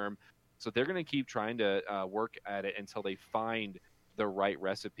long-term. So they're going to keep trying to work at it until they find the right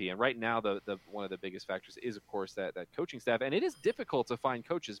recipe. And right now, the one of the biggest factors is, of course, that coaching staff. And it is difficult to find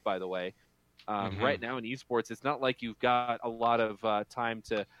coaches, by the way. Right now in esports, it's not like you've got a lot of time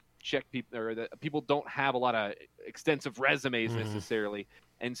to check people, or people don't have a lot of extensive resumes necessarily.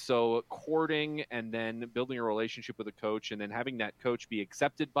 And so courting and then building a relationship with a coach and then having that coach be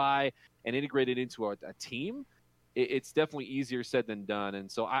accepted by and integrated into a team, it's definitely easier said than done.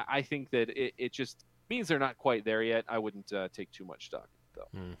 And so I think that it just means they're not quite there yet. I wouldn't take too much stock, though.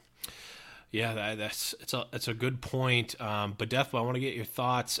 Yeah, it's a good point. But Death, I want to get your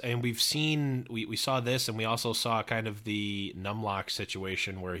thoughts. And we saw this, and we also saw kind of the Numlock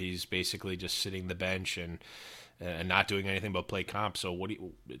situation where he's basically just sitting the bench and not doing anything but play comp. So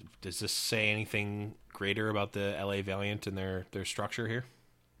does this say anything greater about the LA Valiant and their structure here?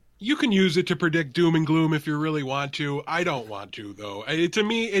 You can use it to predict doom and gloom if you really want to. I don't want to, though. To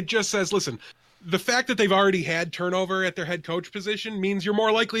me, it just says, listen, the fact that they've already had turnover at their head coach position means you're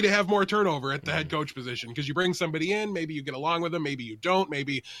more likely to have more turnover at the head coach position, because you bring somebody in, maybe you get along with them, maybe you don't,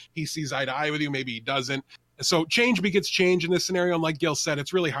 maybe he sees eye to eye with you, maybe he doesn't. So change begets change in this scenario. And like Gil said,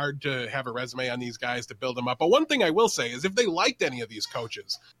 it's really hard to have a resume on these guys to build them up. But one thing I will say is if they liked any of these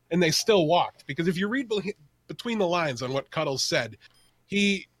coaches and they still walked, because if you read between the lines on what Cuddles said,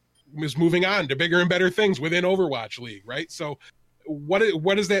 he was moving on to bigger and better things within Overwatch League, right? So what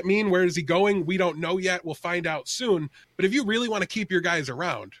does that mean? Where is he going? We don't know yet. We'll find out soon. But if you really want to keep your guys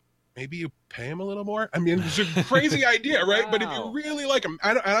around, maybe you pay them a little more. I mean, it's a crazy idea, right? Wow. But if you really like them,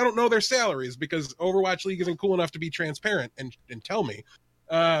 I don't know their salaries because Overwatch League isn't cool enough to be transparent and tell me.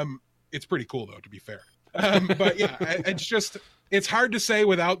 It's pretty cool, though, to be fair. But yeah, it's hard to say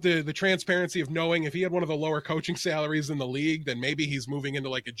without the transparency of knowing if he had one of the lower coaching salaries in the league, then maybe he's moving into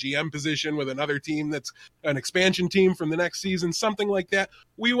like a GM position with another team that's an expansion team from the next season, something like that.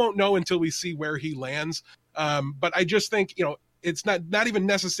 We won't know until we see where he lands. But I just think, it's not even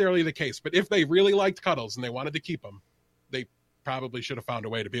necessarily the case. But if they really liked Cuddles and they wanted to keep him, they probably should have found a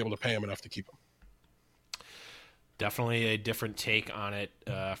way to be able to pay him enough to keep him. definitely a different take on it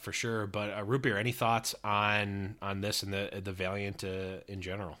for sure. But Root Beer, any thoughts on this and the Valiant in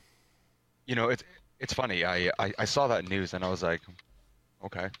general? It's funny. I saw that news and I was like,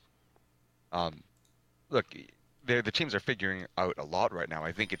 okay. Look, the teams are figuring out a lot right now.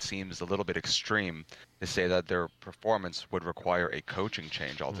 I think it seems a little bit extreme to say that their performance would require a coaching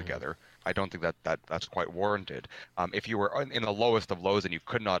change altogether. I don't think that's quite warranted. If you were in the lowest of lows and you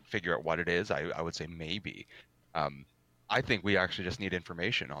could not figure out what it is, I would say maybe. I think we actually just need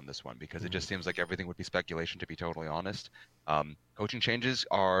information on this one because it just seems like everything would be speculation, to be totally honest. Coaching changes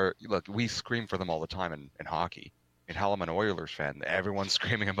look, we scream for them all the time in hockey. In hell, I'm an Oilers fan. Everyone's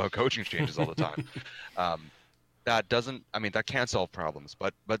screaming about coaching changes all the time. That can't solve problems,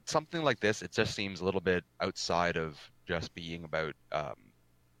 but something like this, it just seems a little bit outside of just being about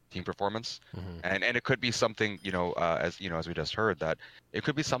team performance, and it could be something, as we just heard, that it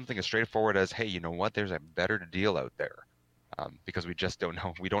could be something as straightforward as, hey, you know what, there's a better deal out there, because we just don't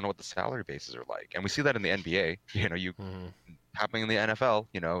know. We don't know what the salary bases are like, and we see that in the NBA. Happening in the NFL,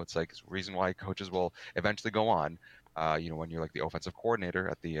 it's like it's a reason why coaches will eventually go on. When you're like the offensive coordinator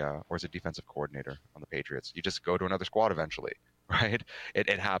at or is it defensive coordinator on the Patriots, you just go to another squad eventually, right? It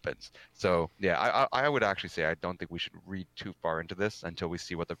happens. So yeah, I would actually say I don't think we should read too far into this until we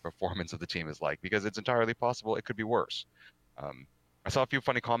see what the performance of the team is like, because it's entirely possible it could be worse. I saw a few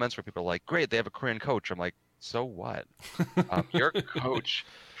funny comments where people are like, great, they have a Korean coach. I'm like, so what? Your coach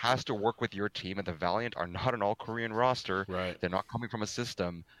has to work with your team, and the Valiant are not an all-Korean roster. Right. They're not coming from a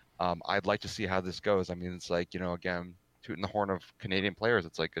system. I'd like to see how this goes. I mean, it's like, again, tooting the horn of Canadian players.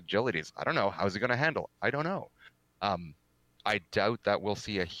 It's like agilities. I don't know. How's he going to handle? I don't know. I doubt that we'll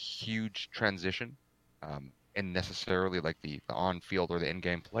see a huge transition in necessarily like the on-field or the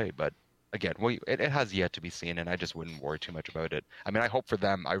in-game play. But again, it has yet to be seen, and I just wouldn't worry too much about it. I mean, I hope for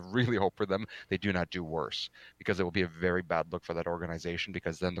them, I really hope for them, they do not do worse, because it will be a very bad look for that organization,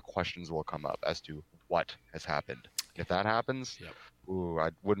 because then the questions will come up as to what has happened. If that happens, I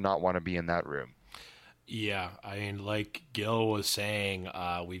would not want to be in that room. Yeah, I mean, like Gil was saying,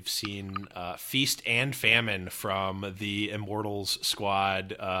 we've seen feast and famine from the Immortals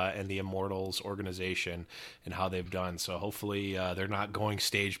squad and the Immortals organization and how they've done. So hopefully they're not going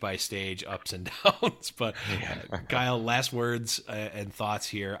stage by stage, ups and downs. But Kyle, last words and thoughts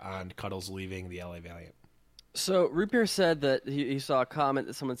here on Cuddles leaving the LA Valiant. So Root Beer said that he saw a comment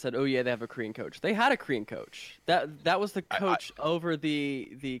that someone said, "Oh yeah, they have a Korean coach." They had a Korean coach. That was the coach over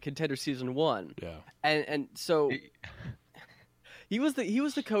the Contender Season 1. Yeah, and so he was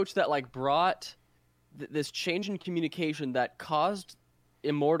the coach that like brought this change in communication that caused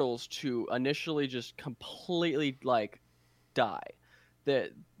Immortals to initially just completely like die.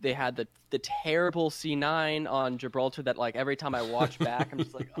 That they had the terrible C9 on Gibraltar that like every time I watch back, I'm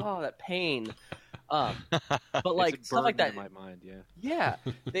just like, oh, that pain. But like stuff like that in my mind, yeah,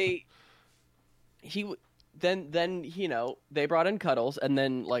 they brought in Cuddles, and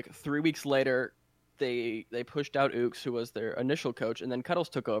then like 3 weeks later they pushed out Ooks, who was their initial coach, and then Cuddles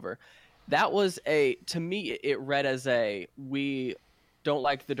took over. That was to me it read as we don't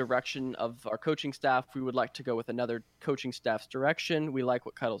like the direction of our coaching staff, we would like to go with another coaching staff's direction, we like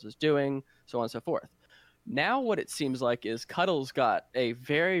what Cuddles is doing, so on and so forth. Now what it seems like is Cuddles got a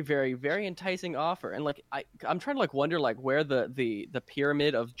very, very, very enticing offer, and like I'm trying to like wonder like where the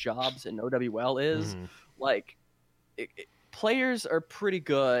pyramid of jobs in OWL is. Like players are pretty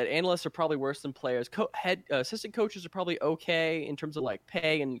good, analysts are probably worse than players. Assistant coaches are probably okay in terms of like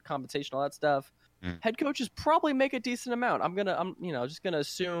pay and compensation, all that stuff. Head coaches probably make a decent amount. I'm just gonna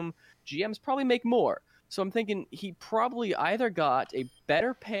assume GMs probably make more. So I'm thinking he probably either got a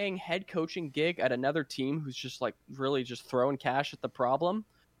better paying head coaching gig at another team who's just like really just throwing cash at the problem,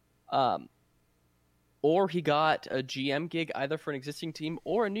 or he got a GM gig either for an existing team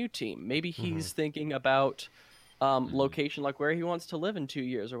or a new team. Maybe he's thinking about location, like where he wants to live in 2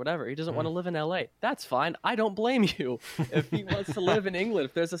 years or whatever. He doesn't want to live in LA. That's fine. I don't blame you. If he wants to live in England,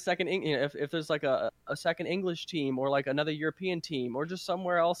 if there's a second, if there's like a second English team or like another European team or just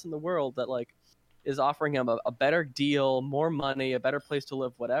somewhere else in the world that like is offering him a better deal, more money, a better place to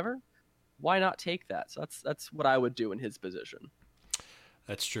live, whatever, why not take that? So that's what I would do in his position.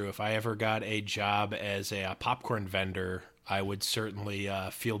 That's true. If I ever got a job as a popcorn vendor, I would certainly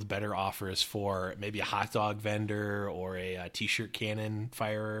field better offers for maybe a hot dog vendor or a T-shirt cannon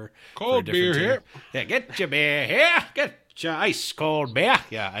firer. Cold beer here. Yeah, get your beer here. Get your ice cold beer.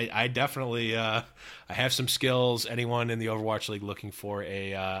 Yeah, I definitely I have some skills. Anyone in the Overwatch League looking for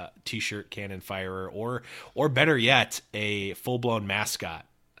a T-shirt cannon firer or better yet, a full-blown mascot.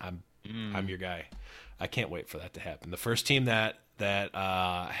 I'm I'm your guy. I can't wait for that to happen. The first team that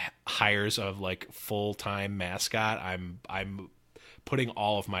hires a like full-time mascot, I'm putting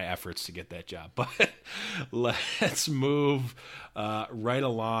all of my efforts to get that job. But let's move right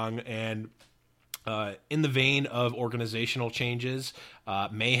along. And in the vein of organizational changes,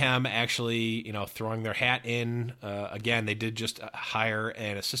 Mayhem actually, throwing their hat in. Again, they did just hire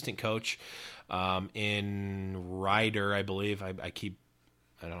an assistant coach in Ryder, I believe. I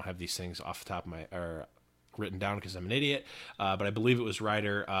don't have these things off the top of my written down because I'm an idiot, but I believe it was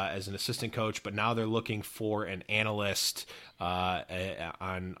Ryder as an assistant coach. But now they're looking for an analyst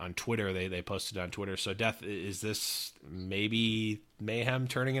on Twitter. They posted on Twitter. So, Death, is this maybe Mayhem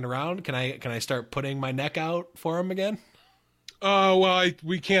turning it around? Can I start putting my neck out for him again? Well,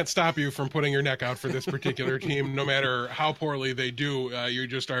 we can't stop you from putting your neck out for this particular team, no matter how poorly they do. You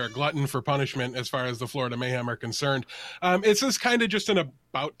just are a glutton for punishment as far as the Florida Mayhem are concerned. It's just kind of just an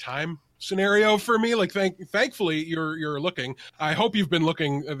about time scenario for me. Like, thankfully you're looking. I hope you've been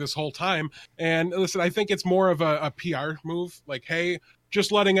looking this whole time. And listen, I think it's more of a PR move. Like, hey,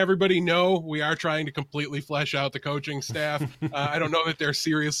 just letting everybody know we are trying to completely flesh out the coaching staff. I don't know that they're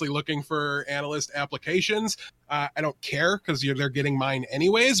seriously looking for analyst applications. I don't care because they're getting mine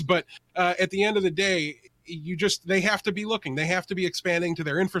anyways. But at the end of the day, they have to be looking. They have to be expanding to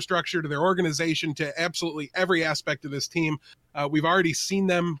their infrastructure, to their organization, to absolutely every aspect of this team. We've already seen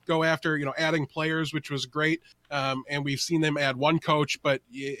them go after, adding players, which was great. And we've seen them add one coach, but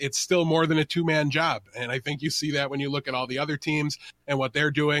it's still more than a two-man job. And I think you see that when you look at all the other teams and what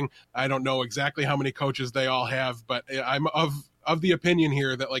they're doing. I don't know exactly how many coaches they all have, but I'm of the opinion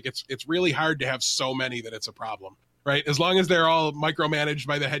here that like it's really hard to have so many that it's a problem. Right. As long as they're all micromanaged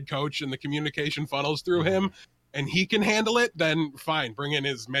by the head coach and the communication funnels through him and he can handle it, then fine. Bring in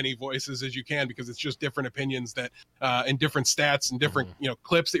as many voices as you can, because it's just different opinions that and different stats and different,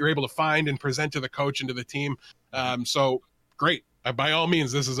 clips that you're able to find and present to the coach and to the team. So great. By all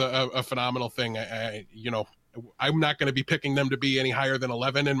means, this is a phenomenal thing. I'm not going to be picking them to be any higher than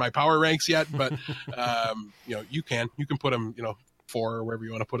 11 in my power ranks yet, but you can put them, 4 or wherever you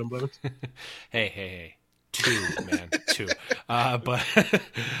want to put them, Blevins. Hey. 2, man, 2. But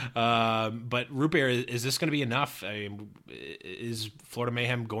Root Bear, is this going to be enough? I mean, is Florida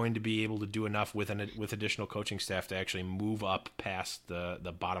Mayhem going to be able to do enough with additional coaching staff to actually move up past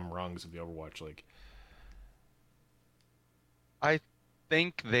the bottom rungs of the Overwatch League? I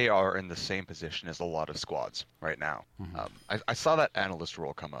think they are in the same position as a lot of squads right now. I saw that analyst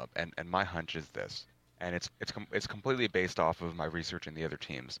role come up, and my hunch is this, and it's completely based off of my research in the other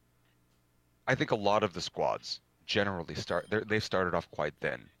teams. I think a lot of the squads generally they've started off quite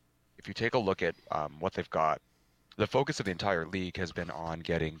thin. If you take a look at what they've got, the focus of the entire league has been on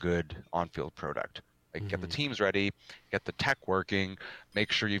getting good on-field product. Like, get the teams ready, get the tech working,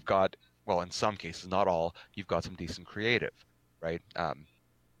 make sure you've got, well, in some cases, not all, you've got some decent creative, right?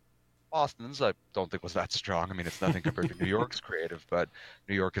 Boston's, I don't think was that strong. I mean, it's nothing compared to New York's creative, but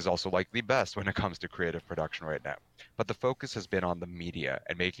New York is also like the best when it comes to creative production right now. But the focus has been on the media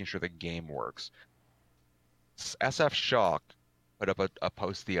and making sure the game works. SF Shock put up a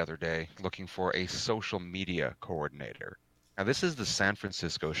post the other day looking for a social media coordinator. Now, this is the San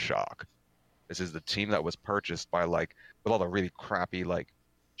Francisco Shock. This is the team that was purchased by, with all the really crappy,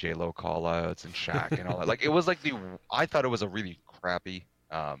 J-Lo callouts and Shaq and all that. It was I thought it was a really crappy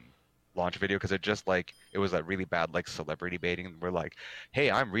launch video, because it was that really bad celebrity baiting. We're like, hey,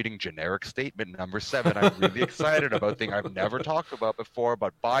 I'm reading generic statement number 7. I'm really excited about a thing I've never talked about before,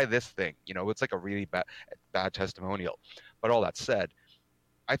 but buy this thing. It's like a really bad testimonial. But all that said,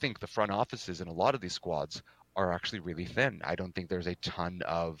 I think the front offices in a lot of these squads are actually really thin. I don't think there's a ton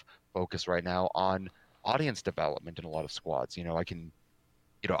of focus right now on audience development in a lot of squads.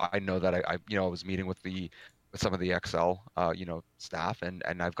 I know that I was meeting with some of the XL, staff, and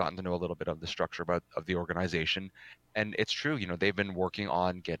I've gotten to know a little bit of the structure of the organization, and it's true. They've been working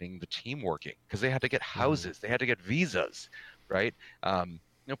on getting the team working, because they had to get houses, they had to get visas, right?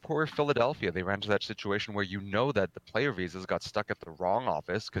 Poor Philadelphia, they ran into that situation where that the player visas got stuck at the wrong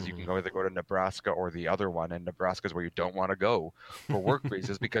office, because you can either go to Nebraska or the other one, and Nebraska is where you don't want to go for work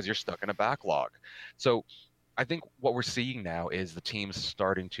visas because you're stuck in a backlog. So I think what we're seeing now is the teams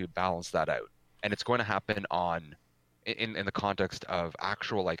starting to balance that out. And it's going to happen in the context of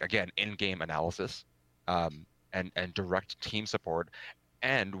actual, again, in-game analysis and direct team support.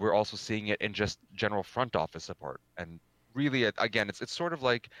 And we're also seeing it in just general front office support. And really, again, it's sort of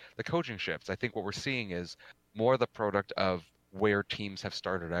like the coaching shifts. I think what we're seeing is more the product of where teams have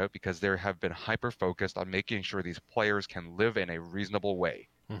started out because they have been hyper focused on making sure these players can live in a reasonable way.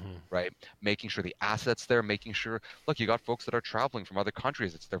 Right, making sure the assets there, making sure, look, you got folks that are traveling from other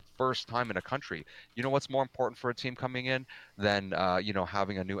countries. It's their first time in a country. You know what's more important for a team coming in than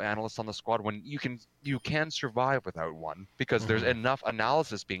having a new analyst on the squad when you can survive without one because there's enough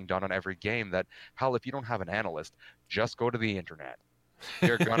analysis being done on every game that hell, if you don't have an analyst, just go to the internet.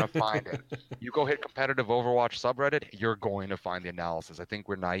 You're gonna find it. You go hit competitive Overwatch subreddit, you're going to find the analysis. I think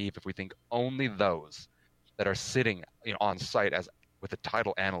we're naive if we think only those that are sitting on site as with a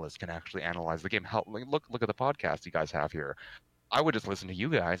title analyst can actually analyze the game. Look at the podcast you guys have here. I would just listen to you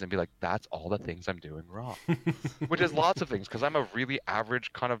guys and be like, that's all the things I'm doing wrong. Which is lots of things because I'm a really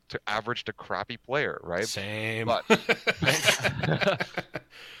average to crappy player, right? Same. But it's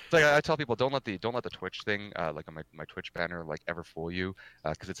like I tell people, don't let the Twitch thing, like on my Twitch banner, like ever fool you,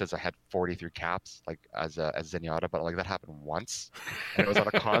 because it says I had 43 caps, like as Zenyatta, but like that happened once, and it was on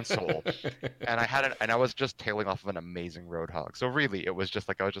a console, and I was just tailing off of an amazing Roadhog. So really, it was just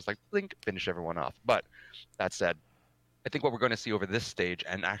like I was just like blink, finish everyone off. But that said, I think what we're going to see over this stage,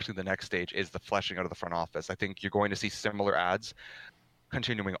 and actually the next stage, is the fleshing out of the front office. I think you're going to see similar ads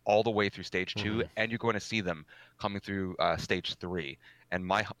continuing all the way through stage 2, and you're going to see them coming through stage 3. And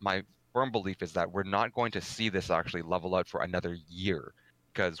my firm belief is that we're not going to see this actually level out for another year,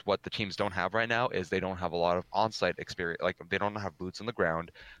 because what the teams don't have right now is they don't have a lot of on-site experience. Like they don't have boots on the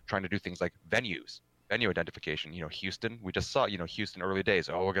ground trying to do things like venue identification. Houston, we just saw, Houston early days.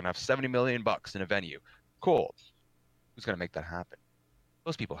 Oh, we're going to have $70 million in a venue. Cool. Who's going to make that happen?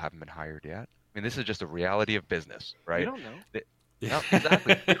 Those people haven't been hired yet. I mean, this is just a reality of business, right? You don't know. No,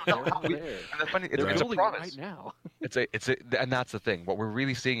 exactly. And the funny, it's a building promise. right now. And that's the thing. What we're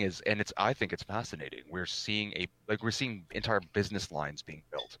really seeing is, and I think it's fascinating. We're seeing entire business lines being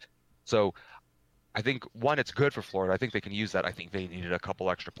built. So, I think one, it's good for Florida. I think they can use that. I think they needed a couple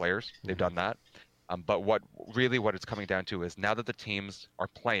extra players. They've done that. But what it's coming down to is now that the teams are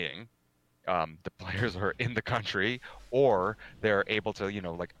playing, the players are in the country, or they're able to,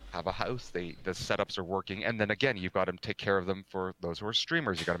 have a house. The setups are working, and then again, you've got to take care of them for those who are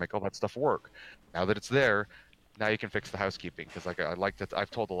streamers. You got to make all that stuff work. Now that it's there, now you can fix the housekeeping. Because I like that.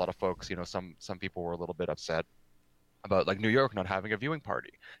 I've told a lot of folks, some people were a little bit upset about like New York not having a viewing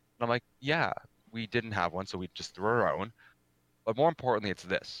party, and I'm like, yeah, we didn't have one, so we just threw our own. But more importantly, it's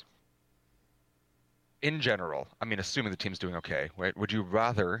this. In general, I mean, assuming the team's doing okay, right? Would you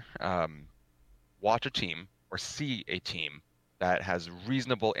rather watch a team or see a team that has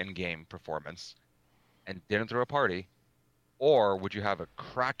reasonable in-game performance and didn't throw a party, or would you have a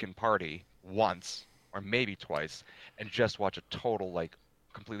cracking party once or maybe twice and just watch a total like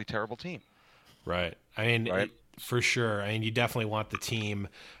completely terrible team? Right. I mean, right? For sure. I mean, you definitely want the team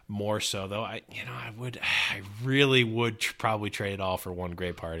more so, though. I really would probably trade it all for one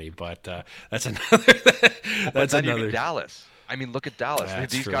great party, but that's another. That's another. Dallas. I mean, look at Dallas.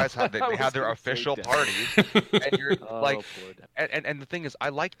 These true. guys had their official parties, and you're and the thing is, I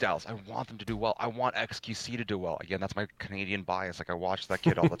like Dallas. I want them to do well. I want XQC to do well. Again, that's my Canadian bias. Like I watch that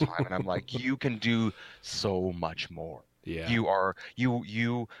kid all the time, and I'm like, you can do so much more. Yeah.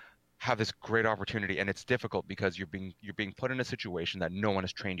 You have this great opportunity, and it's difficult because you're being put in a situation that no one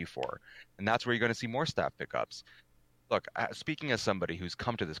has trained you for, and that's where you're going to see more staff pickups. Look, speaking as somebody who's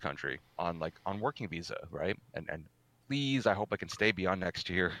come to this country on working visa, right, and please, I hope I can stay beyond next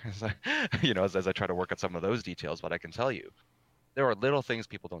year, as I try to work out some of those details. But I can tell you, there are little things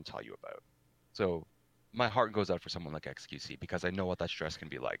people don't tell you about. So my heart goes out for someone like XQC because I know what that stress can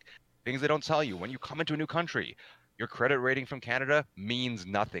be like. Things they don't tell you when you come into a new country. Your credit rating from Canada means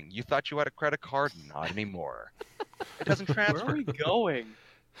nothing. You thought you had a credit card? Not anymore. It doesn't transfer. Where are we going?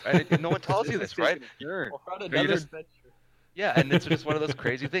 And no one tells you this, right? Yeah, and it's just one of those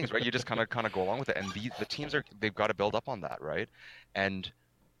crazy things, right? You just kind of go along with it, and the teams they've got to build up on that, right? And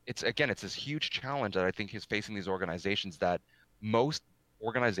it's this huge challenge that I think is facing these organizations that most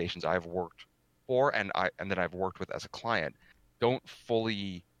organizations I've worked for and that I've worked with as a client don't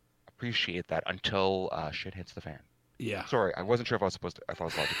fully appreciate that until shit hits the fan. Yeah. Sorry, I wasn't sure if I was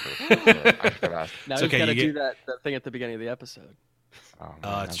allowed to curse. I should have asked. Now you've got to do that thing at the beginning of the episode.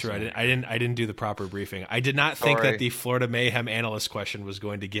 Oh, It's true. I didn't do the proper briefing. I did not think that the Florida Mayhem analyst question was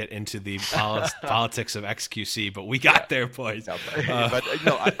going to get into the politics of XQC, but we got there, boys. No,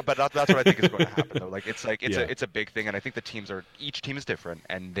 but that's what I think is going to happen. Though, it's a big thing, and I think each team is different,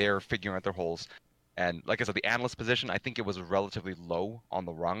 and they're figuring out their holes. And like I said, the analyst position, I think it was relatively low on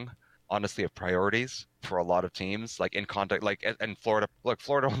the rung, honestly, of priorities for a lot of teams. Like in context, and Florida. Look,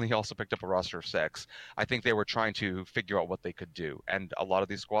 Florida only also picked up a roster of 6. I think they were trying to figure out what they could do, and a lot of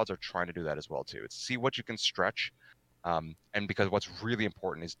these squads are trying to do that as well too. It's see what you can stretch And because what's really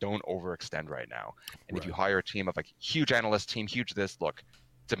important is don't overextend right now. And if you Right. hire a team of like huge analyst team, huge this, look,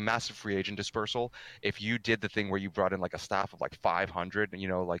 it's a massive free agent dispersal. If you did the thing where you brought in like a staff of like 500,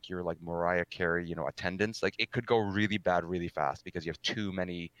 like you're like Mariah Carey, attendance, like it could go really bad really fast because you have too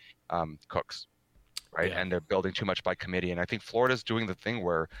many cooks, right? Yeah. And they're building too much by committee. And I think Florida's doing the thing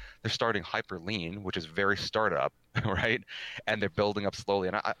where they're starting hyper lean, which is very startup, right? And they're building up slowly.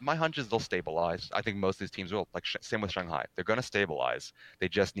 And my hunch is they'll stabilize. I think most of these teams will. Like same with Shanghai, they're going to stabilize. They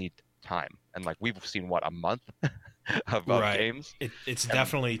just need time. And like we've seen a month of Right. games. It's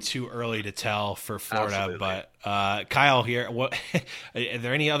definitely too early to tell for Florida. Absolutely. But Kyle here, what are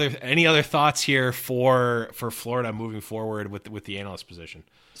there any other thoughts here for Florida moving forward with the analyst position?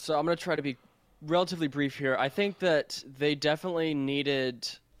 So I'm going to try to be relatively brief here. I think that they definitely needed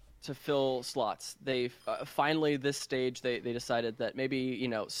to fill slots. They finally this stage they decided that maybe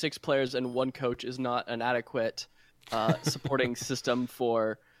 6 players and 1 coach is not an adequate supporting system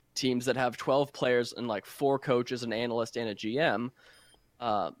for teams that have 12 players and like 4 coaches, an analyst, and a GM.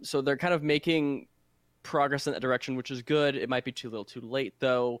 So they're kind of making progress in that direction, which is good. It might be too little too late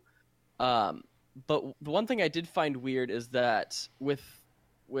though. But the one thing I did find weird is that with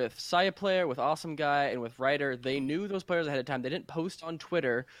Saya Player, with Awesome Guy, and with Ryder, they knew those players ahead of time. They didn't post on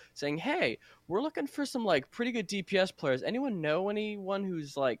Twitter saying, hey, we're looking for some like pretty good DPS players. Anyone know anyone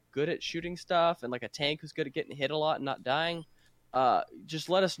who's like good at shooting stuff and like a tank who's good at getting hit a lot and not dying? Just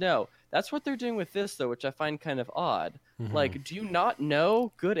let us know. That's what they're doing with this though, which I find kind of odd. Mm-hmm. Like, do you not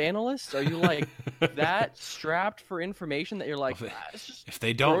know good analysts? Are you like that strapped for information that you're like, it's just If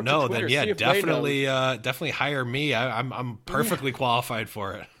they throw don't it to know, Twitter, then yeah, see if they know." definitely hire me. I'm perfectly qualified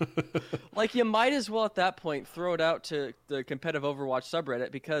for it. Like, you might as well at that point throw it out to the competitive Overwatch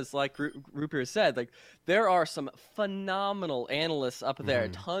subreddit because, like Rupert said, like there are some phenomenal analysts up there,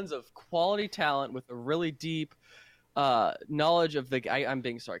 tons of quality talent with a really deep knowledge of the. I'm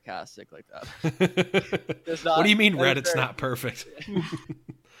being sarcastic like that. What do you mean Reddit's not perfect?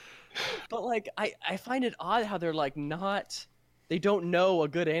 But like, I find it odd how they're like not. They don't know a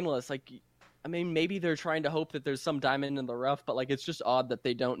good analyst. Like, I mean, maybe they're trying to hope that there's some diamond in the rough, but like, it's just odd that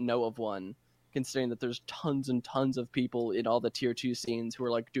they don't know of one, considering that there's tons and tons of people in all the tier 2 scenes who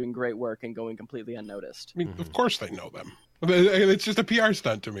are like doing great work and going completely unnoticed. I mean, of course they know them. It's just a PR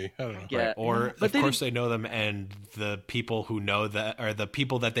stunt to me. I don't know. Yeah. Right. Or But of they course they know them, and the people who know that, or the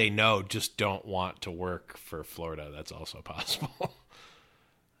people that they know, just don't want to work for Florida. That's also possible.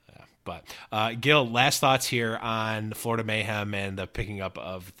 Yeah. But Gil, last thoughts here on Florida Mayhem and the picking up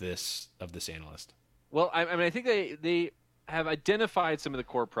of this analyst. Well, I mean, I think they have identified some of the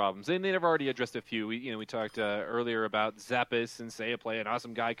core problems, and they've already addressed a few. We talked earlier about Zappis and Saya Play, an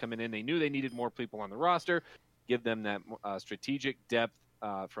awesome guy coming in. They knew they needed more people on the roster, give them that strategic depth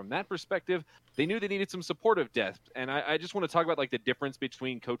from that perspective. They knew they needed some supportive depth, and I just want to talk about like the difference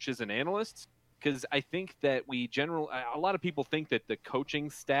between coaches and analysts, because I think that a lot of people think that the coaching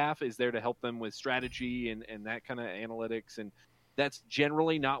staff is there to help them with strategy and that kind of analytics, and that's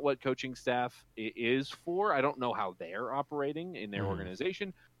generally not what coaching staff is for. I don't know how they're operating in their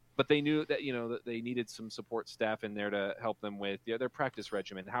organization, but they knew that that they needed some support staff in there to help them with their practice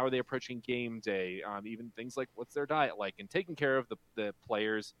regimen. How are they approaching game day? Even things like what's their diet like, and taking care of the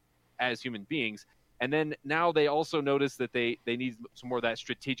players as human beings. And then now they also notice that they need some more of that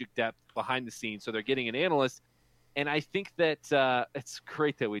strategic depth behind the scenes. So they're getting an analyst. And I think that it's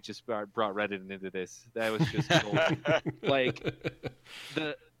great that we just brought Reddit into this. That was just like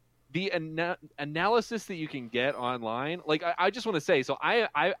the analysis that you can get online. Like I just want to say, so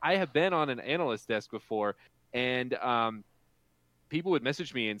I have been on an analyst desk before, and people would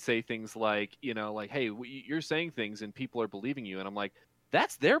message me and say things like, like, hey, you're saying things and people are believing you, and I'm like,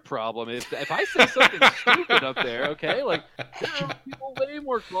 that's their problem. If I say something stupid up there, okay, like there are people way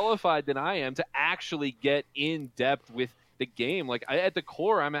more qualified than I am to actually get in depth with the game. Like at the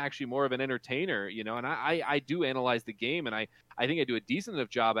core, I'm actually more of an entertainer, and I do analyze the game, and I think I do a decent enough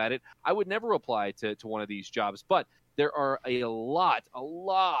job at it. I would never apply to one of these jobs, but there are a lot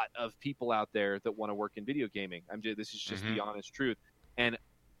of people out there that want to work in video gaming. This is just the honest truth, and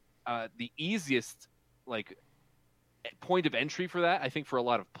the easiest point of entry for that, I think, for a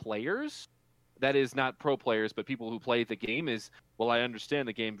lot of players, that is not pro players, but people who play the game, is, well, I understand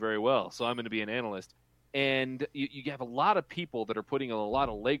the game very well, so I'm going to be an analyst. And you have a lot of people that are putting in a lot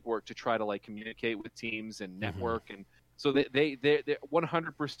of legwork to try to communicate with teams and network, and so they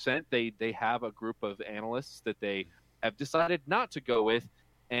 100% they have a group of analysts that they have decided not to go with,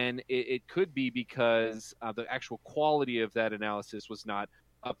 and it could be because the actual quality of that analysis was not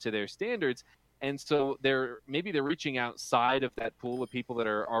up to their standards. And so they're reaching outside of that pool of people that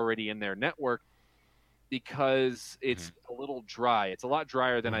are already in their network because it's a little dry. It's a lot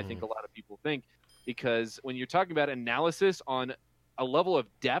drier than I think a lot of people think, because when you're talking about analysis on a level of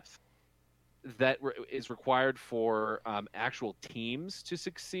depth that is required for actual teams to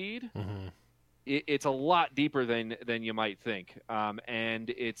succeed, it's a lot deeper than you might think, and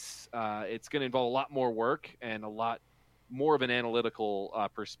it's going to involve a lot more work and a lot more of an analytical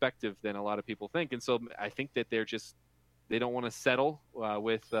perspective than a lot of people think. And so I think that they don't want to settle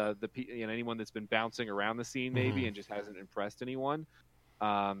with anyone that's been bouncing around the scene maybe and just hasn't impressed anyone.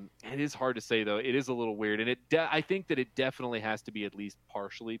 It is hard to say, though. It is a little weird, and I think that it definitely has to be at least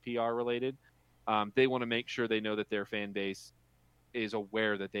partially PR related. They want to make sure they know that their fan base is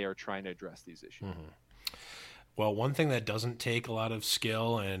aware that they are trying to address these issues. Well, one thing that doesn't take a lot of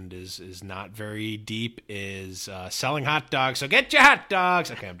skill and is not very deep is selling hot dogs. So get your hot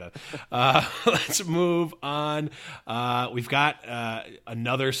dogs. Okay, I'm done. Let's move on. We've got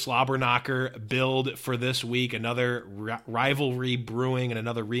another slobber knocker build for this week, another rivalry brewing and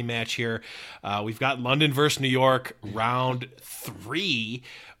another rematch here. We've got London versus New York, round 3,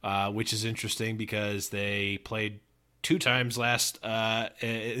 which is interesting because they played 2 times last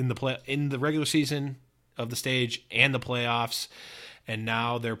in the regular season of the stage and the playoffs, and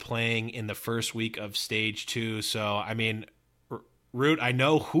now they're playing in the first week of stage 2. So I mean, Root, I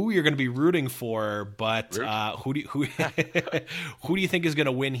know who you're going to be rooting for, but who do you think is going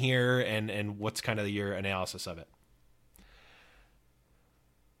to win here, and what's kind of your analysis of it?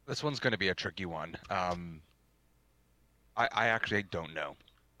 This one's going to be a tricky one. I actually don't know.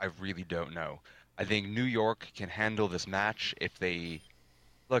 I really don't know. I think New York can handle this match if they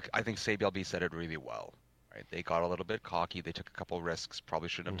look. I think SaBLB said it really well. Right? They got a little bit cocky. They took a couple risks. Probably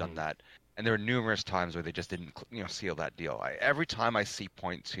shouldn't have done that. And there were numerous times where they just didn't, seal that deal. Every time I see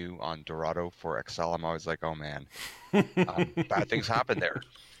 0.2 on Dorado for Excel, I'm always like, oh man, bad things happen there.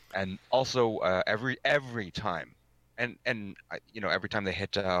 And also every time, and every time they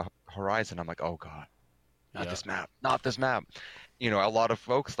hit Horizon, I'm like, oh god, not this map. A lot of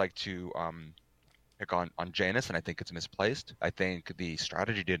folks like to pick on Janus, and I think it's misplaced. I think the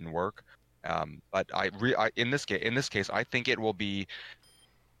strategy didn't work. But in this case, I think it will be.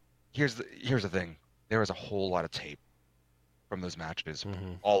 Here's the thing. There is a whole lot of tape from those matches,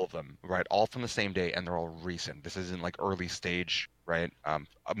 all of them, right? All from the same day, and they're all recent. This isn't like early stage, right? A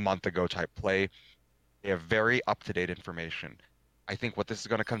month ago type play. They have very up to date information. I think what this is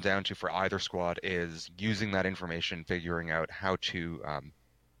going to come down to for either squad is using that information, figuring out how to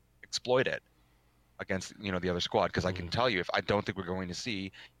exploit it against the other squad. Because I can tell you, if I don't think we're going to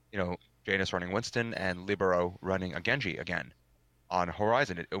see Janus running Winston and Libero running a Genji again on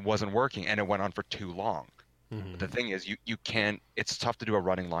Horizon. It wasn't working, and it went on for too long. But the thing is, you can't. It's tough to do a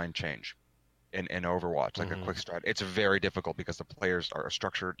running line change in Overwatch, like a quick strat. It's very difficult because the players are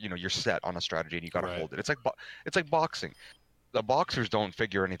structured. You're set on a strategy, and you got to hold it. It's like boxing. The boxers don't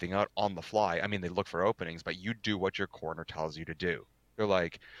figure anything out on the fly. I mean, they look for openings, but you do what your corner tells you to do. They're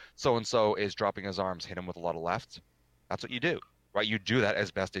like, so and so is dropping his arms, hit him with a lot of left. That's what you do. Right, you do that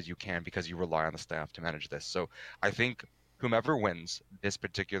as best as you can because you rely on the staff to manage this. So I think whomever wins this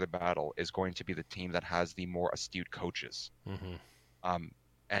particular battle is going to be the team that has the more astute coaches,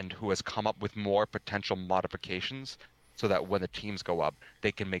 and who has come up with more potential modifications, so that when the teams go up,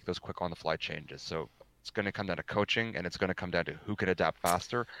 they can make those quick on-the-fly changes. So it's going to come down to coaching, and it's going to come down to who can adapt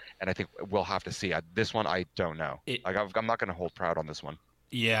faster. And I think we'll have to see. This one, I don't know. I'm not going to hold proud on this one.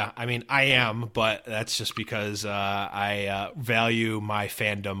 Yeah, I mean, I am, but that's just because I value my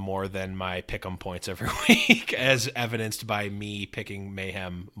fandom more than my pick'em points every week, as evidenced by me picking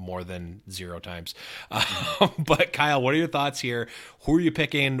Mayhem more than 0 times. But Kyle, what are your thoughts here? Who are you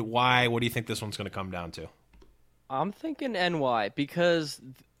picking? Why? What do you think this one's going to come down to? I'm thinking NY, because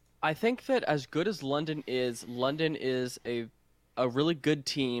I think that as good as London is a really good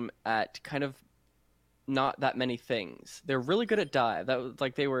team at kind of not that many things. They're really good at dive. That was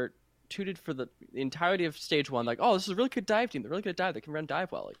like they were tutored for the entirety of stage 1. Like, oh, this is a really good dive team. They're really good at dive. They can run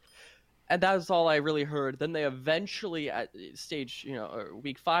dive well. And that was all I really heard. Then they eventually at stage, or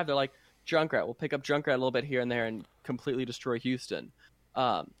week 5, they're like, Junkrat. We'll pick up Junkrat a little bit here and there and completely destroy Houston.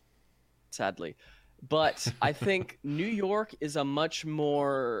 Sadly. But I think New York is a much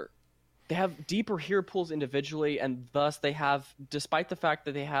more. They have deeper hero pools individually, and thus they have, despite the fact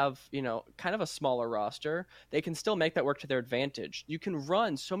that they have, kind of a smaller roster, they can still make that work to their advantage. You can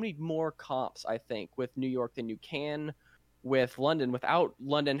run so many more comps, I think, with New York than you can with London, without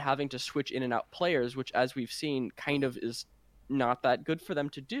London having to switch in and out players, which, as we've seen, kind of is not that good for them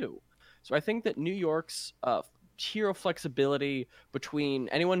to do. So I think that New York's hero flexibility between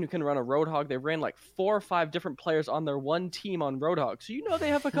anyone who can run a Roadhog. They ran like 4 or 5 different players on their one team on Roadhog. So they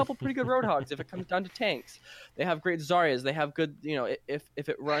have a couple pretty good Roadhogs if it comes down to tanks. They have great Zarya's. They have good, if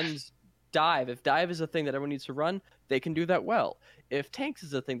it runs dive, if dive is a thing that everyone needs to run, they can do that well. If tanks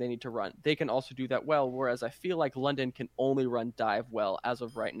is a thing they need to run, they can also do that well, whereas I feel like London can only run dive well as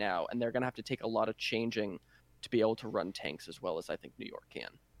of right now, and they're going to have to take a lot of changing to be able to run tanks as well as I think New York can.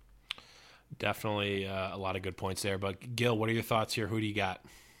 Definitely a lot of good points there. But Gil, what are your thoughts here? Who do you got?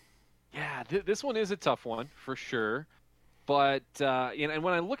 Yeah, this one is a tough one for sure. But and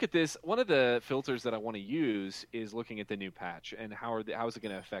when I look at this, one of the filters that I want to use is looking at the new patch and how is it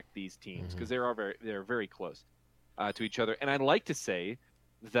going to affect these teams, because they're very close to each other. And I'd like to say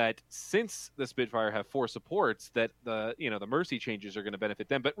that since the Spitfire have 4 supports, that the Mercy changes are going to benefit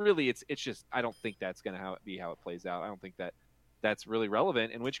them. But really, it's just I don't think that's going to be how it plays out. I don't think that's really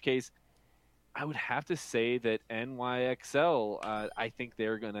relevant. In which case, I would have to say that NYXL, I think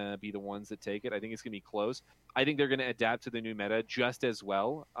they're going to be the ones that take it. I think it's going to be close. I think they're going to adapt to the new meta just as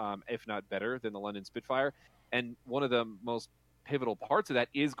well, if not better, than the London Spitfire. And one of the most pivotal parts of that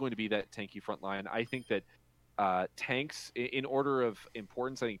is going to be that tanky front line. I think that tanks, in order of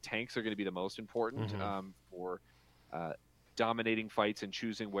importance, I think tanks are going to be the most important for dominating fights and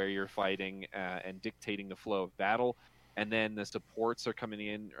choosing where you're fighting and dictating the flow of battle. And then the supports are coming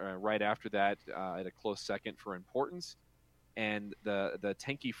in right after that at a close second for importance. And the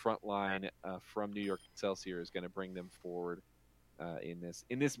tanky front line from New York Excelsior is going to bring them forward in this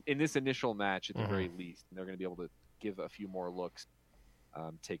initial match at the very least. And they're going to be able to give a few more looks,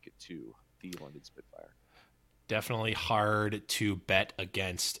 take it to the London Spitfire. Definitely hard to bet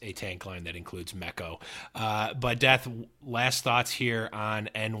against a tank line that includes Meko. But Death, last thoughts here on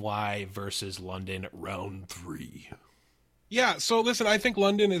NY versus London round 3. Yeah, so listen, I think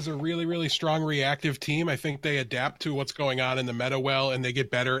London is a really, really strong reactive team. I think they adapt to what's going on in the meta well, and they get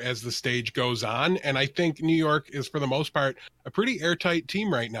better as the stage goes on. And I think New York is, for the most part, a pretty airtight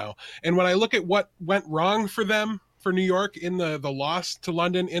team right now. And when I look at what went wrong for them, for New York, in the loss to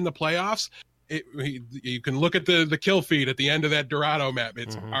London in the playoffs, you can look at the kill feed at the end of that Dorado map.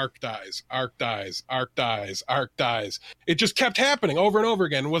 It's arc dies, arc dies, arc dies, arc dies. It just kept happening over and over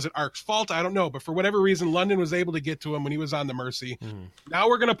again. Was it Arc's fault? I don't know. But for whatever reason, London was able to get to him when he was on the Mercy. Now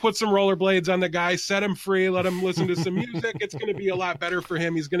we're going to put some rollerblades on the guy, set him free, let him listen to some music. It's going to be a lot better for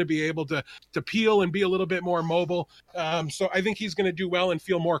him. He's going to be able to peel and be a little bit more mobile. So I think he's going to do well and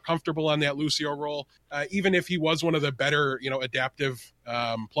feel more comfortable on that Lucio role, even if he was one of the better, adaptive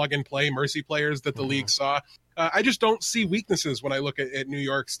plug and play Mercy players that the league saw. I just don't see weaknesses when I look at New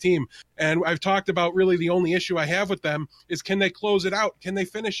York's team. And I've talked about really the only issue I have with them is, can they close it out? Can they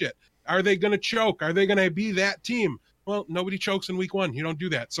finish it? Are they going to choke? Are they going to be that team? Well, nobody chokes in week 1. You don't do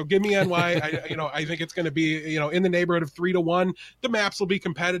that. So give me NY. I think it's going to be, in the neighborhood of 3-1. The maps will be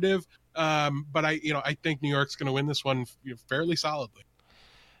competitive. But I think New York's going to win this one fairly solidly.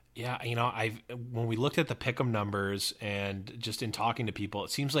 Yeah, when we looked at the pick'em numbers and just in talking to people, it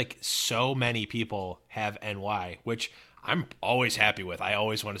seems like so many people have NY, which I'm always happy with. I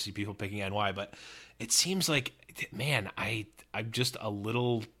always want to see people picking NY, but it seems like, man, I'm just a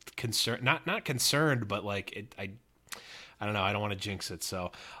little concerned. Not concerned, but like I don't know. I don't want to jinx it,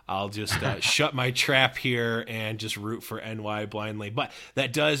 so I'll just shut my trap here and just root for NY blindly. But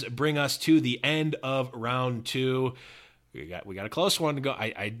that does bring us to the end of round 2. We got a close one to go.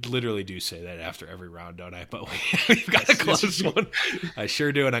 I literally do say that after every round, don't I? But we've got a close one. I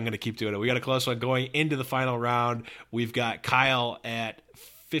sure do, and I'm going to keep doing it. We got a close one going into the final round. We've got Kyle at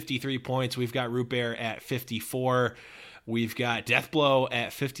 53 points. We've got Root Bear at 54. We've got Deathblow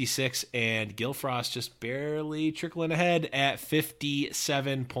at 56, and Gilfrost just barely trickling ahead at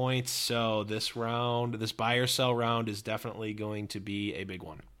 57 points. So this buy or sell round is definitely going to be a big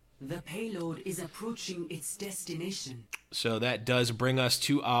one. The payload is approaching its destination. So that does bring us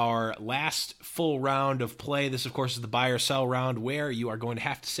to our last full round of play. This, of course, is the buy or sell round, where you are going to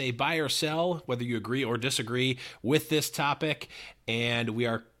have to say buy or sell, whether you agree or disagree with this topic. And we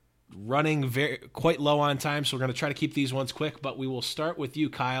are running quite low on time, so we're going to try to keep these ones quick. But we will start with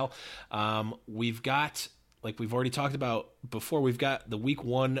you, Kyle. We've got, like we've already talked about before, we've got the week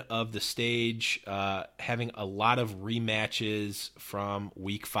 1 of the stage having a lot of rematches from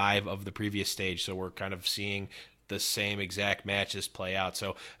week 5 of the previous stage. So we're kind of seeing the same exact matches play out.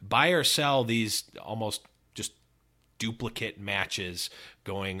 So buy or sell these almost just duplicate matches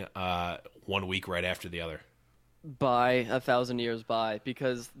going 1 week right after the other. Buy, 1,000 years buy,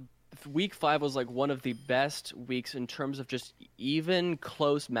 because week 5 was like one of the best weeks in terms of just even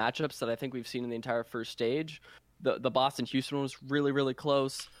close matchups that I think we've seen in the entire first stage. The Boston-Houston one was really, really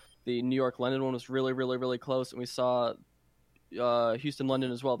close. The New York London one was really, really, really close, and we saw Houston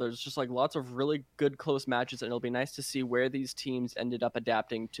London as well. There's just like lots of really good close matches, and it'll be nice to see where these teams ended up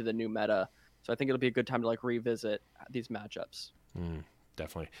adapting to the new meta. So I think it'll be a good time to like revisit these matchups.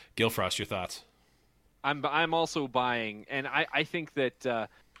 Definitely. Gilfrost, your thoughts? I'm also buying, and I think that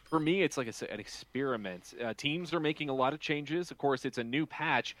for me it's like an experiment. Teams are making a lot of changes. Of course, it's a new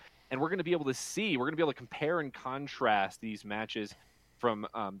patch, and we're going to be able to compare and contrast these matches from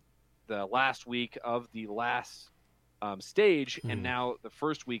the last week of the last stage, and now the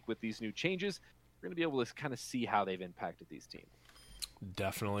first week with these new changes. We're going to be able to kind of see how they've impacted these teams.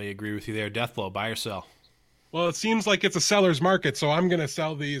 Definitely agree with you there. Deathblow, buy or sell? Well, it seems like it's a seller's market, so I'm going to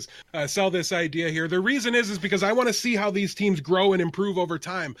sell this idea here. The reason is because I want to see how these teams grow and improve over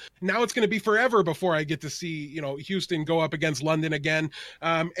time. Now it's going to be forever before I get to see, Houston go up against London again.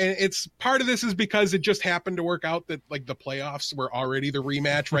 And it's part of this is because it just happened to work out that like the playoffs were already the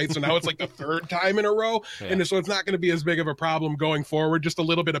rematch, right? So now it's like the third time in a row. Yeah. And so it's not going to be as big of a problem going forward. Just a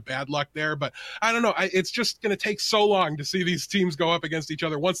little bit of bad luck there. But I don't know. It's just going to take so long to see these teams go up against each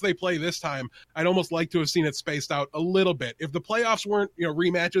other. Once they play this time, I'd almost like to have seen it spaced out a little bit. If the playoffs weren't,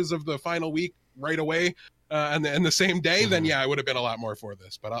 rematches of the final week right away and the same day, then yeah, I would have been a lot more for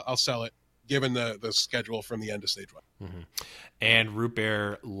this. But I'll sell it given the schedule from the end of stage one. And Root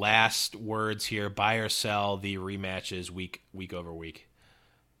Bear, last words here: buy or sell the rematches week over week?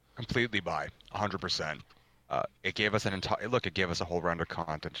 Completely buy, 100%. It gave us it gave us a whole round of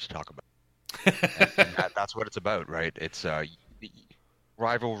content to talk about, and that's what it's about, right? It's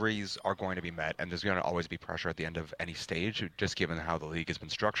rivalries are going to be met, and there's going to always be pressure at the end of any stage, just given how the league has been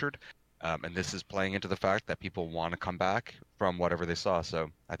structured. And this is playing into the fact that people want to come back from whatever they saw. So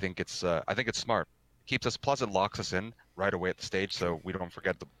I think it's smart. Keeps us, plus it locks us in right away at the stage, so we don't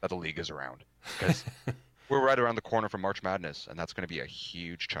forget that the league is around. Because we're right around the corner from March Madness, and that's going to be a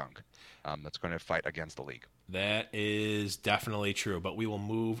huge chunk that's going to fight against the league. That is definitely true, but we will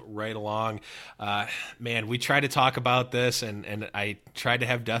move right along. Man, we tried to talk about this, and I tried to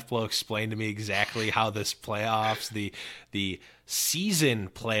have Deathblow explain to me exactly how this playoffs, the season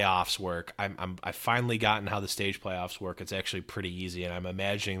playoffs work. I've finally gotten how the stage playoffs work. It's actually pretty easy, and I'm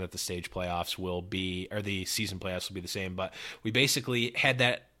imagining that the stage playoffs the season playoffs will be the same. But we basically had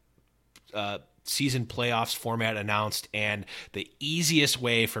that season playoffs format announced, and the easiest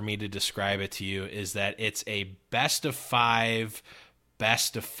way for me to describe it to you is that it's a best of fives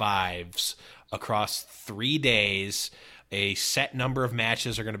across 3 days. A set number of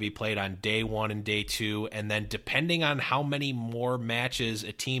matches are going to be played on day 1 and day 2, and then depending on how many more matches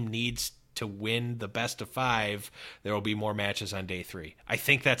a team needs to win the best of 5, there will be more matches on day 3. I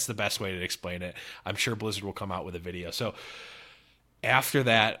think that's the best way to explain it. I'm sure Blizzard will come out with a video. So after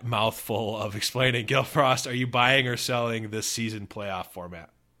that mouthful of explaining, Gilfrost, are you buying or selling this season playoff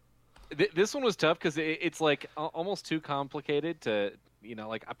format? This one was tough because it's like almost too complicated to,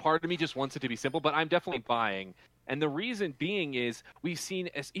 like a part of me just wants it to be simple, but I'm definitely buying. And the reason being is we've seen,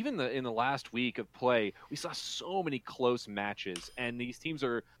 in the last week of play, we saw so many close matches, and these teams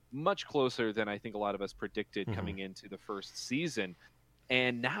are much closer than I think a lot of us predicted coming into the first season.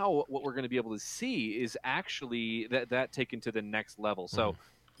 And now what we're going to be able to see is actually that taken to the next level. So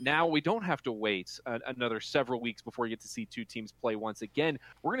now we don't have to wait another several weeks before you get to see two teams play once again.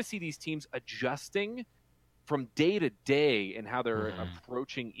 We're going to see these teams adjusting from day to day and how they're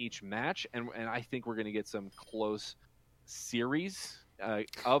approaching each match. And I think we're going to get some close series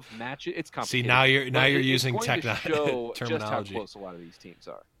of matches. It's complicated. See, now you're using terminology. Just how terminology. close a lot of these teams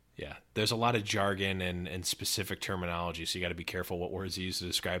are. Yeah, there's a lot of jargon and specific terminology, so you got to be careful what words you use to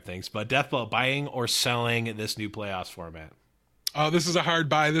describe things. But Deathblow, buying or selling this new playoffs format? Oh, this is a hard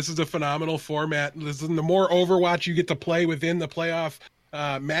buy. This is a phenomenal format. The more Overwatch you get to play within the playoff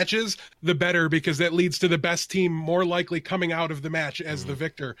matches, the better, because that leads to the best team more likely coming out of the match as the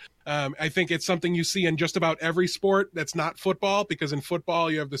victor. I think it's something you see in just about every sport that's not football, because in football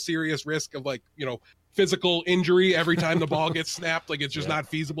you have the serious risk of physical injury every time the ball gets snapped. Like, it's just not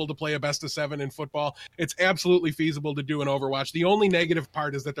feasible to play a best of 7 in football. It's absolutely feasible to do in Overwatch. The only negative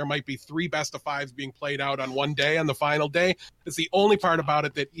part is that there might be 3 best of 5s being played out on one day, on the final day. It's the only part about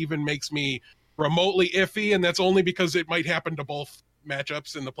it that even makes me remotely iffy, and that's only because it might happen to both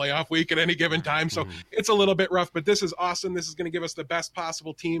matchups in the playoff week at any given time. So it's a little bit rough, but this is awesome. This is going to give us the best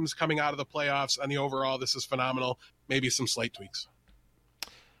possible teams coming out of the playoffs. On the overall, this is phenomenal. Maybe some slight tweaks.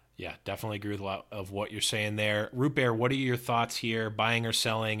 Yeah, definitely agree with a lot of what you're saying there. Root Bear, what are your thoughts here, buying or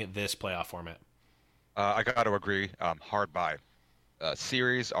selling this playoff format? I got to agree. Hard buy.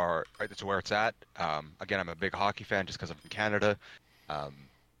 Series are right to where it's at. Again, I'm a big hockey fan just because I'm from Canada.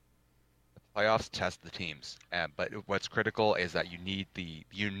 playoffs test the teams, but what's critical is that you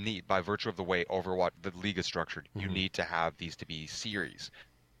need by virtue of the way Overwatch the league is structured, you need to have these to be series.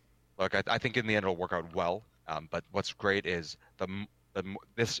 Look, I think in the end it'll work out well. But what's great is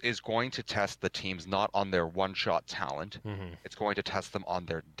this is going to test the teams not on their one-shot talent. It's going to test them on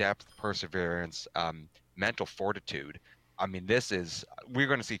their depth, perseverance, mental fortitude. I mean, we're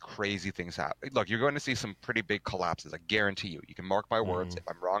going to see crazy things happen. Look, you're going to see some pretty big collapses. I guarantee you. You can mark my words. If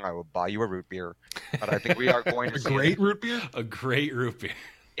I'm wrong, I will buy you a root beer. But I think we are going to see root beer? A great root beer.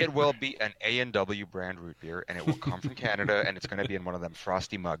 It will be an A&W brand root beer, and it will come from Canada, and it's going to be in one of them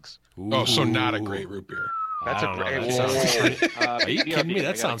frosty mugs. Oh, so not a great root beer. That's I a don't great. know, that sounds pretty- Are you BRB, kidding me? I That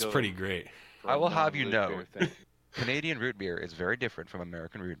gotta sounds go pretty great. for I a will have you non-root know, beer thing. Canadian root beer is very different from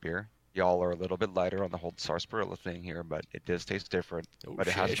American root beer. Y'all are a little bit lighter on the whole sarsaparilla thing here, but it does taste different. Oh, But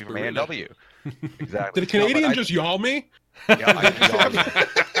it has to be from sarsaparilla. A&W. Exactly. Did a Canadian No, but just yawl me? we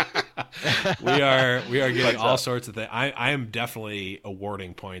are getting Thumbs all up. sorts of things. I am definitely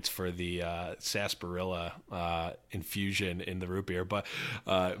awarding points for the sarsaparilla infusion in the root beer. But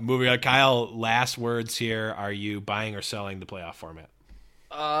moving on, Kyle, last words here. Are you buying or selling the playoff format?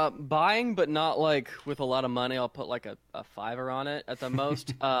 Buying, but not like with a lot of money. I'll put like a $5 on it at the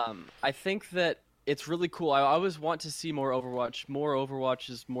most. I think that it's really cool. I always want to see more Overwatch. More Overwatch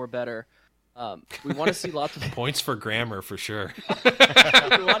is more better. We want to see lots of Points for grammar for sure. we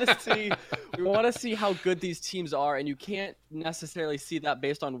want to see how good these teams are, and you can't necessarily see that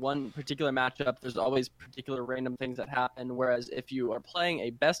based on one particular matchup. There's always particular random things that happen. Whereas if you are playing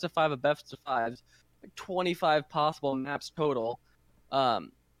a best of 5 of best of 5s, like 25 possible maps total,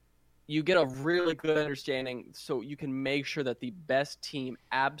 you get a really good understanding, so you can make sure that the best team,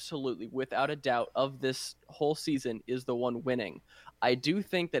 absolutely without a doubt, of this whole season is the one winning. I do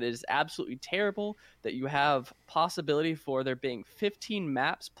think that it is absolutely terrible that you have possibility for there being 15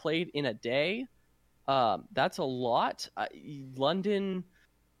 maps played in a day. That's a lot. London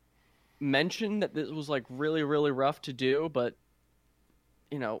mentioned that this was like really, really rough to do, but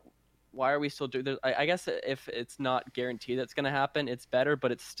why are we still doing this? I guess if it's not guaranteed that's going to happen, it's better,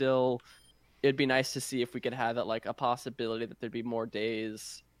 but it'd be nice to see if we could have it like a possibility that there'd be more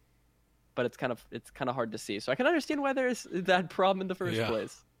days. But it's kind of hard to see. So I can understand why there's that problem in the first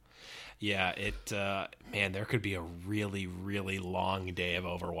place. Yeah, there could be a really, really long day of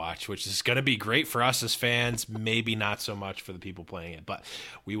Overwatch, which is going to be great for us as fans, maybe not so much for the people playing it, but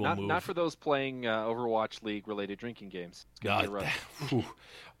we will move. Not for those playing Overwatch League-related drinking games. It's gonna be rough.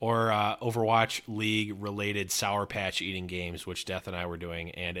 Or Overwatch League-related Sour Patch eating games, which Death and I were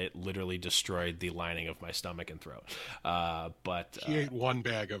doing, and it literally destroyed the lining of my stomach and throat. But he ate one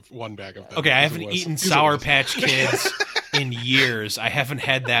bag of them. Okay, I haven't eaten Sour Patch Kids in years. I haven't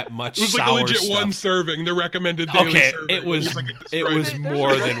had that much It was sour like a legit stuff. one serving, the recommended daily Okay, serving. it was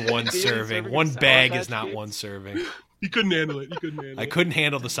more than one Daily serving. serving One of Sour bag Patch is not Kids? one serving. He couldn't handle it. I couldn't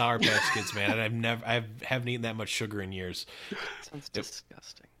handle the Sour Patch Kids, man. And I haven't eaten that much sugar in years. Sounds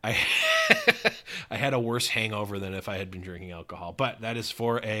disgusting. I had a worse hangover than if I had been drinking alcohol, but that is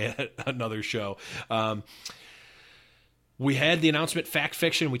for another show. We had the announcement, Fact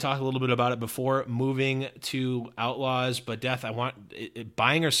Fiction. We talked a little bit about it before moving to Outlaws, but Death, I want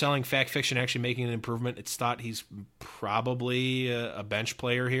buying or selling Fact Fiction, actually making an improvement. It's thought he's probably a bench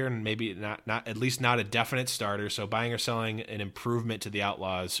player here, and maybe not at least not a definite starter. So buying or selling an improvement to the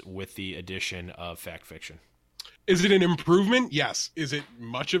Outlaws with the addition of Fact Fiction. Is it an improvement? Yes. Is it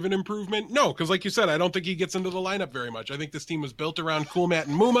much of an improvement? No, because like you said, I don't think he gets into the lineup very much. I think this team was built around Cool Matt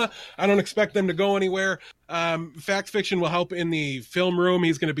and Muma. I don't expect them to go anywhere. Fact Fiction will help in the film room.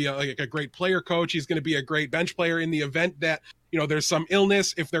 He's going to be a great player coach. He's going to be a great bench player in the event that there's some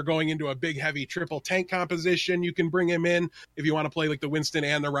illness. If they're going into a big, heavy triple tank composition, you can bring him in if you want to play like the Winston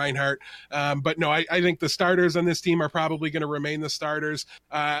and the Reinhardt. But no, I think the starters on this team are probably going to remain the starters.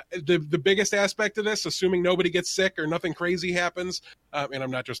 The biggest aspect of this, assuming nobody gets sick or nothing crazy happens, and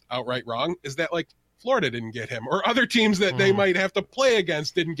I'm not just outright wrong, is that like Florida didn't get him, or other teams that they might have to play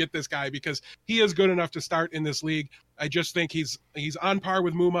against didn't get this guy, because he is good enough to start in this league. I just think he's on par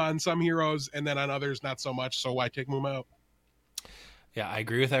with Muma on some heroes, and then on others not so much. So why take Muma out? Yeah, I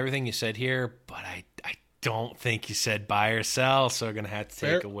agree with everything you said here, but I don't think you said buy or sell, so we're gonna have to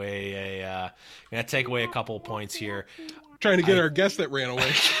take away a couple of points here. Trying to get our guest that ran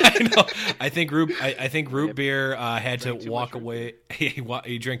away. I know. I think Root Beer had to walk away. He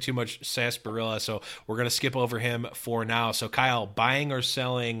drank too much sarsaparilla, so we're gonna skip over him for now. So Kyle, buying or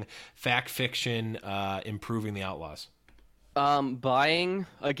selling Fact Fiction, improving the Outlaws? Buying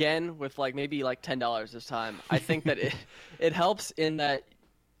again with maybe $10 this time. I think that it helps in that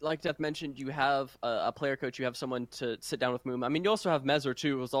like Death mentioned, you have a player coach, you have someone to sit down with Moom. I mean, you also have Mezzer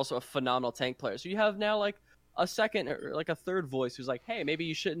too, who's also a phenomenal tank player. So you have now like a second or like a third voice who's like, hey, maybe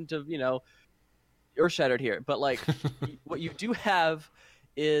you shouldn't have, earth shattered here. But like, what you do have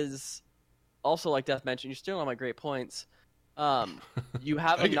is also, like Death mentioned, you're stealing all my great points. You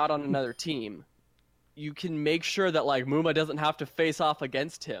have him not on another team. You can make sure that like Muma doesn't have to face off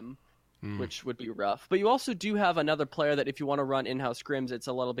against him, which would be rough. But you also do have another player that if you want to run in-house scrims, it's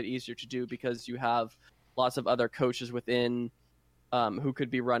a little bit easier to do because you have lots of other coaches within who could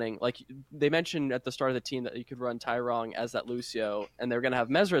be running. Like they mentioned at the start of the team that you could run Tyrong as that Lucio, and they're going to have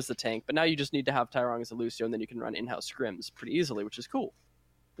Mezra as the tank. But now you just need to have Tyrong as a Lucio, and then you can run in-house scrims pretty easily, which is cool.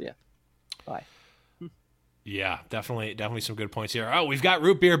 But yeah. Bye. Yeah, definitely some good points here. Oh, we've got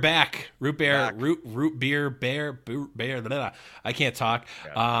Root Beer back. Root Beer, Root Beer, Bear. Blah, blah. I can't talk.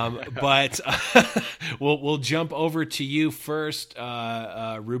 Yeah. But we'll jump over to you first,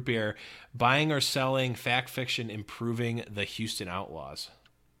 Root Beer. Buying or selling Fact Fiction improving the Houston Outlaws?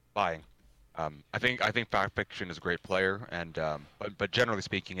 Buying. I think Fact Fiction is a great player, and but generally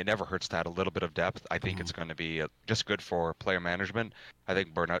speaking, it never hurts to add a little bit of depth. I think it's going to be just good for player management. I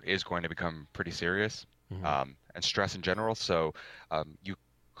think burnout is going to become pretty serious. And stress in general. So I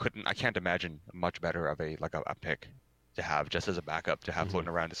can't imagine much better of a pick to have just as a backup to have floating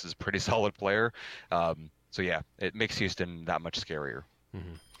around. This is a pretty solid player. So yeah, it makes Houston that much scarier.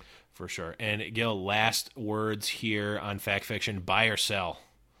 For sure. And Gil, last words here on Fact Fiction, buy or sell?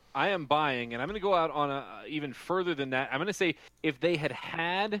 I am buying, and I'm going to go out on even further than that. I'm going to say if they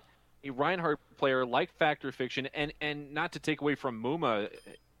had a Reinhardt player like Factor Fiction, and not to take away from Muma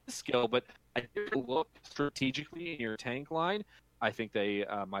skill, but I did look strategically in your tank line. I think they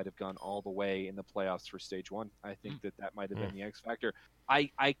might have gone all the way in the playoffs for stage 1. I think that might have been the X factor.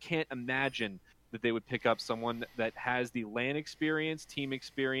 I can't imagine that they would pick up someone that has the LAN experience, team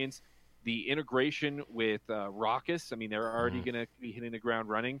experience, the integration with Raucous. I mean, they're already going to be hitting the ground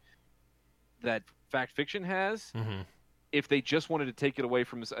running that Fact Fiction has. If they just wanted to take it away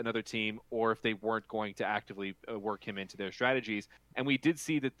from another team, or if they weren't going to actively work him into their strategies. And we did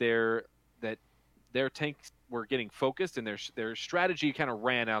see that their tanks were getting focused, and their strategy kind of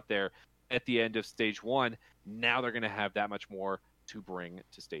ran out there at the end of stage 1. Now they're going to have that much more to bring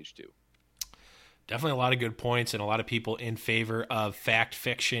to stage 2. Definitely a lot of good points and a lot of people in favor of Fact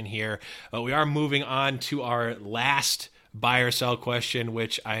Fiction here. We are moving on to our last buy or sell question,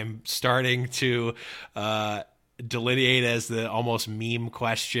 which I'm starting to delineate as the almost meme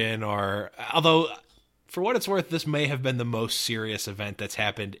question, or although for what it's worth, this may have been the most serious event that's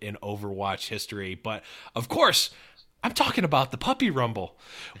happened in Overwatch history. But of course, I'm talking about the Puppy Rumble.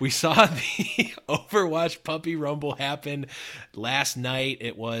 We saw the Overwatch Puppy Rumble happen last night.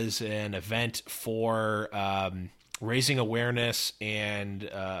 It was an event for raising awareness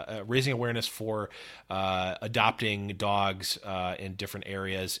for adopting dogs in different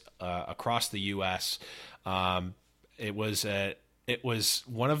areas across the U.S. It was an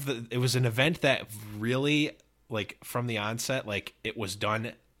event that really, like, from the onset, like, it was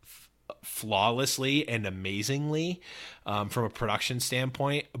done flawlessly and amazingly from a production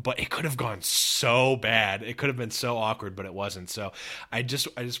standpoint, but it could have gone so bad. It could have been so awkward, but it wasn't. So I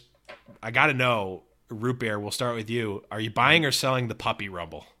gotta know, Root Beer, we'll start with you. Are you buying or selling the Puppy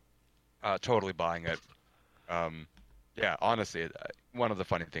Rumble? Totally buying it. Yeah, honestly, one of the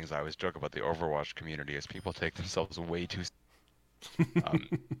funny things I always joke about the Overwatch community is people take themselves way too.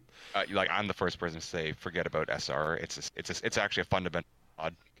 Like, I'm the first person to say, forget about SR. It's actually a fundamental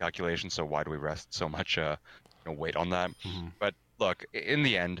odd calculation. So why do we rest so much weight on that? But look, in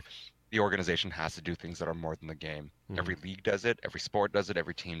the end, the organization has to do things that are more than the game. Every league does it. Every sport does it.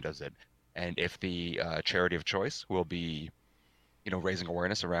 Every team does it. And if the charity of choice will be, raising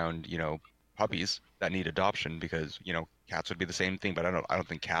awareness around, puppies that need adoption, because cats would be the same thing, but I don't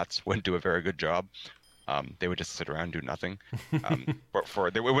think cats would do a very good job. They would just sit around and do nothing.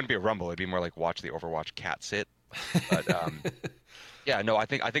 It wouldn't be a rumble. It'd be more like watch the Overwatch cat sit. But yeah, no, I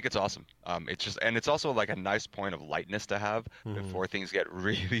think it's awesome. It's also like a nice point of lightness to have before things get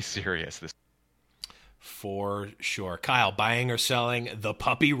really serious. For sure. Kyle, buying or selling the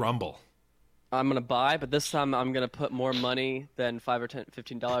Puppy Rumble? I'm going to buy, but this time I'm going to put more money than $5 or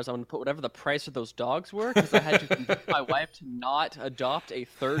 $15. I'm going to put whatever the price of those dogs were, because I had to convince my wife to not adopt a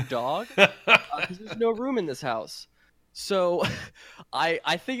third dog, because there's no room in this house. So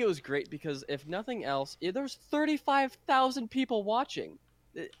I think it was great, because if nothing else, there's 35,000 people watching,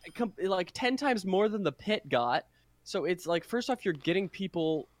 like 10 times more than the pit got. So it's like, first off, you're getting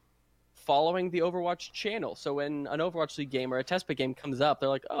people following the Overwatch channel. So when an Overwatch League game or a test pit game comes up, they're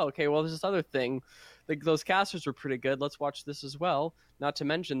like, oh, okay, well, there's this other thing those casters were pretty good. Let's watch this as well. Not to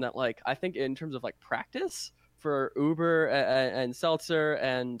mention that, like, I think in terms of like practice for Uber and Seltzer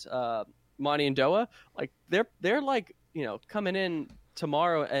and Monty and Doa, like they're like, you know, coming in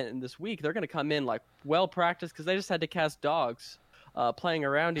tomorrow and this week, they're going to come in like well practiced because they just had to cast dogs playing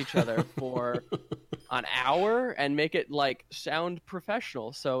around each other for an hour and make it like sound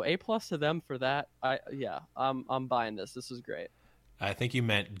professional. So A+ to them for that. I'm buying this. This is great. I think you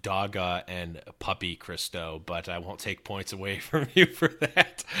meant Dogga and Puppy, Christo, but I won't take points away from you for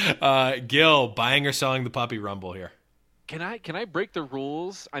that. Gil, buying or selling the Puppy Rumble here? Can I break the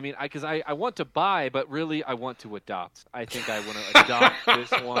rules? I mean, because I want to buy, but really I want to adopt. I think I want to adopt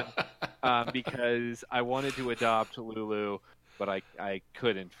this one because I wanted to adopt Lulu, but I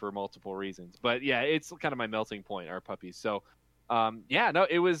couldn't for multiple reasons. But yeah, it's kind of my melting point, our puppies. So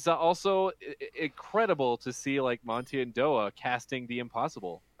it was also incredible to see like Monty and Doa casting the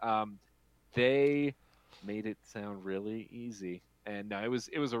impossible. They made it sound really easy, and it was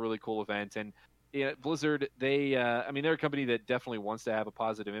a really cool event. And yeah, Blizzard, they're a company that definitely wants to have a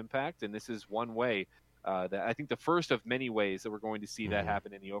positive impact, and this is one way that I think the first of many ways that we're going to see that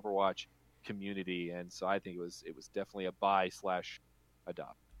happen in the Overwatch community. And so I think it was definitely a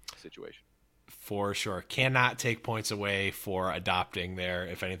buy/adopt situation. For sure. Cannot take points away for adopting there.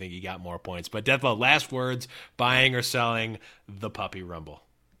 If anything, you got more points. But Deathblow, last words, buying or selling the Puppy Rumble?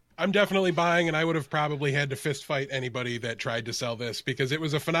 I'm definitely buying, and I would have probably had to fist fight anybody that tried to sell this because it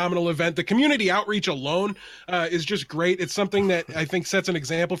was a phenomenal event. The community outreach alone is just great. It's something that I think sets an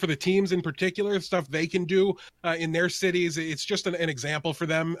example for the teams in particular, stuff they can do in their cities. It's just an example for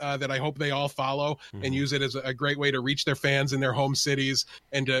them that I hope they all follow and use it as a great way to reach their fans in their home cities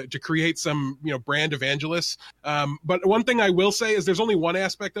and to create some, brand evangelists. But one thing I will say is there's only one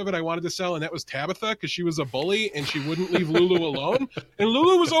aspect of it I wanted to sell, and that was Tabitha, because she was a bully and she wouldn't leave Lulu alone. And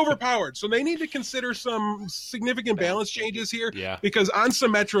Lulu was overpowered, so they need to consider some significant balance changes here. Yeah. Because on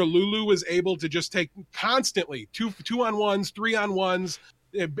Symmetra, Lulu was able to just take constantly 2-on-1s, 3-on-1s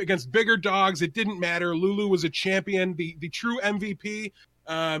against bigger dogs. It didn't matter. Lulu was a champion, the true MVP,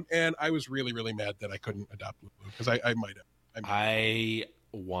 and I was really, really mad that I couldn't adopt Lulu because I might have. I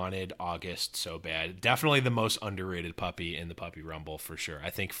wanted August so bad. Definitely the most underrated puppy in the Puppy Rumble for sure.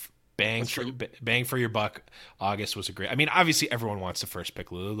 I think bang for your buck. August was a great. I mean, obviously everyone wants to first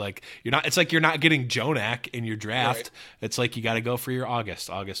pick Lulu. Like it's like you're not getting Jonak in your draft. Right. It's like you got to go for your August.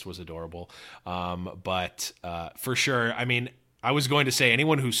 August was adorable. But for sure, I mean, I was going to say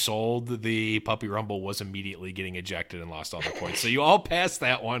anyone who sold the Puppy Rumble was immediately getting ejected and lost all their points. So you all passed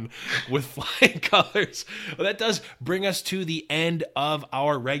that one with flying colors. Well, that does bring us to the end of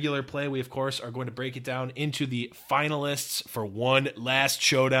our regular play. We, of course, are going to break it down into the finalists for one last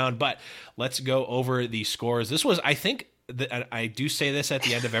showdown. But let's go over the scores. This was, I think, I do say this at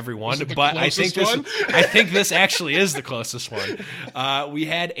the end of every one, but I think this actually is the closest one. We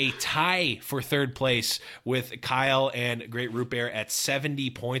had a tie for third place with Kyle and Great Root Bear at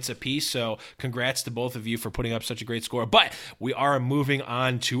 70 points apiece. So congrats to both of you for putting up such a great score. But we are moving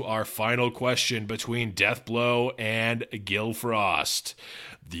on to our final question between Deathblow and Gil Frost,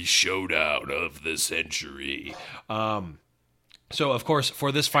 the showdown of the century. So of course,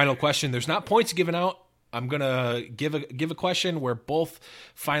 for this final question, there's not points given out. I'm gonna give a question where both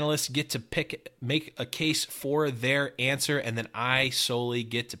finalists get to make a case for their answer, and then I solely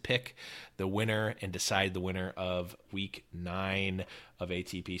get to pick the winner and decide the winner of week 9 of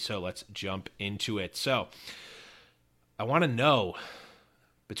ATP. So let's jump into it. So I want to know,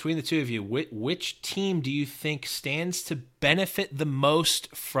 between the two of you, which team do you think stands to benefit the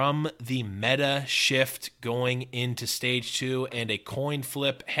most from the meta shift going into stage 2? And a coin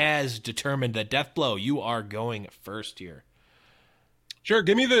flip has determined that Deathblow, you are going first here. Sure,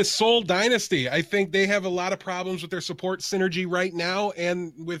 give me the Seoul Dynasty. I think they have a lot of problems with their support synergy right now,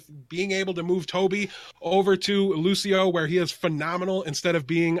 and with being able to move Toby over to Lucio, where he is phenomenal, instead of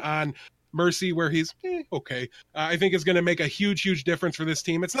being on Mercy, where he's okay, I think is going to make a huge difference for this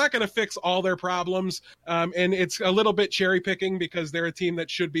team. It's not going to fix all their problems, and it's a little bit cherry picking because they're a team that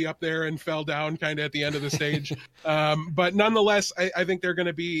should be up there and fell down kind of at the end of the stage. But nonetheless, I think they're going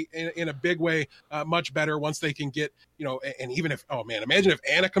to be in a big way much better once they can get, and even if, imagine if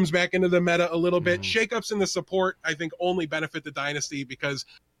Anna comes back into the meta a little bit. Shakeups in the support, I think, only benefit the Dynasty because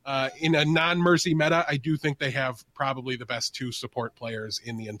in a non-Mercy meta, I do think they have probably the best 2 support players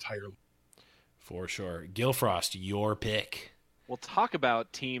in the entire league. For sure. Gil Frost, your pick. We'll talk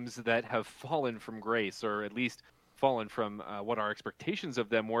about teams that have fallen from grace, or at least fallen from what our expectations of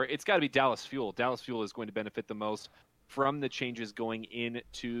them were. It's got to be Dallas Fuel. Dallas Fuel is going to benefit the most from the changes going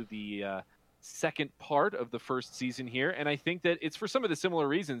into the second part of the first season here. And I think that it's for some of the similar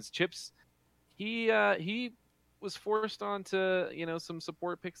reasons. Chips, he was forced onto some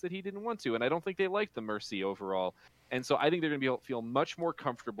support picks that he didn't want to, and I don't think they liked the Mercy overall. And so I think they're going to be able to feel much more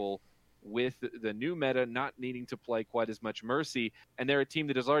comfortable with the new meta, not needing to play quite as much Mercy. And they're a team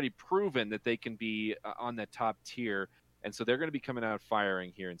that has already proven that they can be on that top tier, and so they're going to be coming out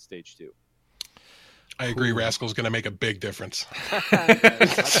firing here in Stage 2. I agree. Rascal's going to make a big difference.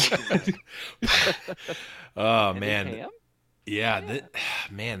 Oh man. Yeah,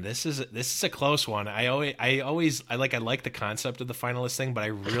 man, this is a close one. I like the concept of the finalist thing, but I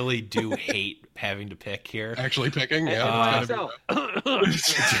really do hate having to pick here. Actually picking, yeah. NYXL.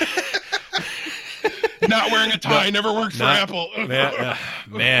 Not wearing a tie never worked for Apple.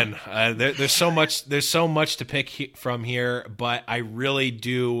 Man, there's so much to pick from here, but I really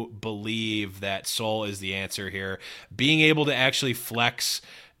do believe that Soul is the answer here. Being able to actually flex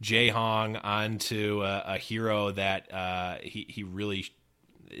Jaehong onto a hero that he really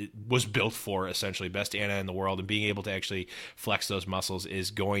was built for, essentially best Ana in the world, and being able to actually flex those muscles is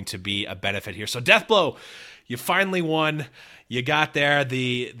going to be a benefit here. So Deathblow, you finally won. You got there.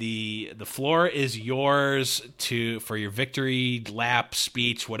 The floor is yours for your victory lap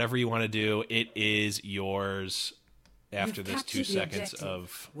speech, whatever you want to do. It is yours after this 2 seconds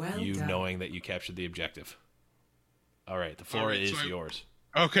of you knowing that you captured the objective. All right, the floor is yours.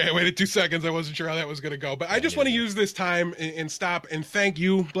 Okay, I waited 2 seconds. I wasn't sure how that was going to go. But I just want to use this time and stop and thank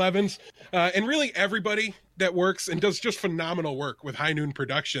you, Blevins, and really everybody that works and does just phenomenal work with High Noon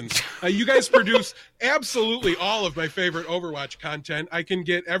Productions. You guys produce absolutely all of my favorite Overwatch content. I can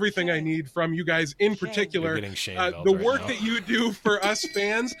get everything I need from you guys in particular. The work that you do for us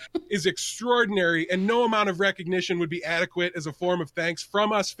fans is extraordinary, and no amount of recognition would be adequate as a form of thanks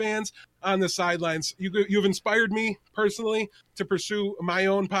from us fans on the sidelines. You've inspired me personally to pursue my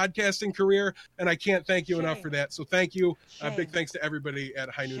own podcasting career, and I can't thank you enough for that. So thank you. Big thanks to everybody at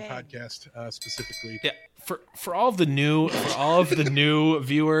High Noon Podcast specifically. Yeah. For all of the new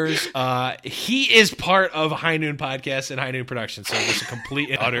viewers, he is part of High Noon Podcast and High Noon Productions, so it's a complete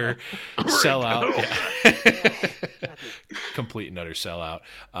and utter sellout. Yeah. Complete and utter sellout.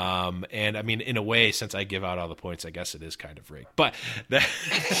 And I mean, in a way, since I give out all the points, I guess it is kind of rigged. But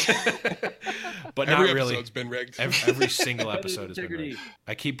but every not really. Episode's been rigged. Every single episode has been rigged.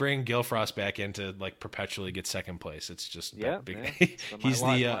 I keep bringing Gilfrost back in to like perpetually get second place. It's just he's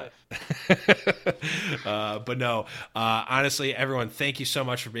the. But no, honestly, everyone, thank you so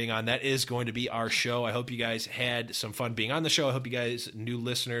much for being on. That is going to be our show. I hope you guys had some fun being on the show. I hope you guys, new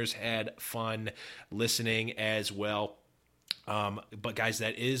listeners, had fun listening as well. But guys,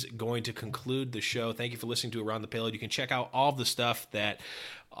 that is going to conclude the show. Thank you for listening to Around the Payload. You can check out all of the stuff that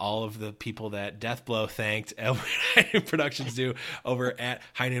all of the people that Deathblow thanked High Noon Productions do over at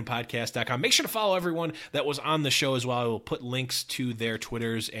highnoonpodcast.com. Make sure to follow everyone that was on the show as well. I will put links to their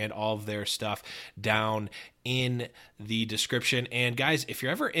Twitters and all of their stuff down in the description. And guys, if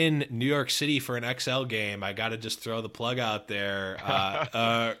you're ever in New York City for an XL game, I got to just throw the plug out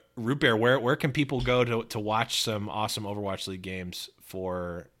there. Root Bear, where can people go to watch some awesome Overwatch League games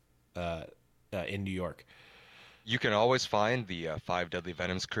for in New York? You can always find the Five Deadly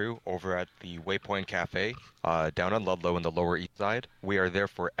Venoms crew over at the Waypoint Cafe down on Ludlow in the Lower East Side. We are there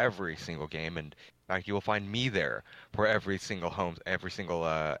for every single game, and in fact, you will find me there for every single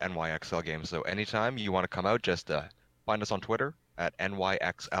NYXL game. So anytime you want to come out, just find us on Twitter at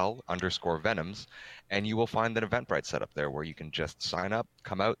NYXL_Venoms, and you will find an Eventbrite set up there where you can just sign up,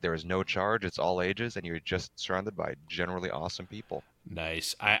 come out. There is no charge. It's all ages, and you're just surrounded by generally awesome people.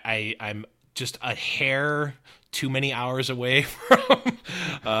 Nice. I'm just a hair too many hours away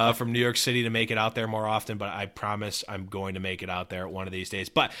from New York City to make it out there more often, but I promise I'm going to make it out there one of these days.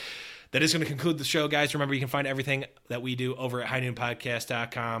 But that is going to conclude the show, guys. Remember, you can find everything that we do over at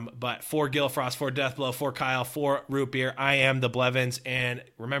highnoonpodcast.com. But for Gilfrost, for Deathblow, for Kyle, for Root Beer, I am the Blevins. And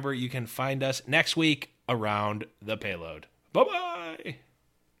remember, you can find us next week around the payload. Bye-bye.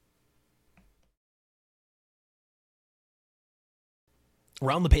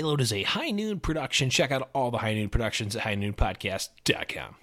 Around the Payload is a High Noon production. Check out all the High Noon productions at highnoonpodcast.com.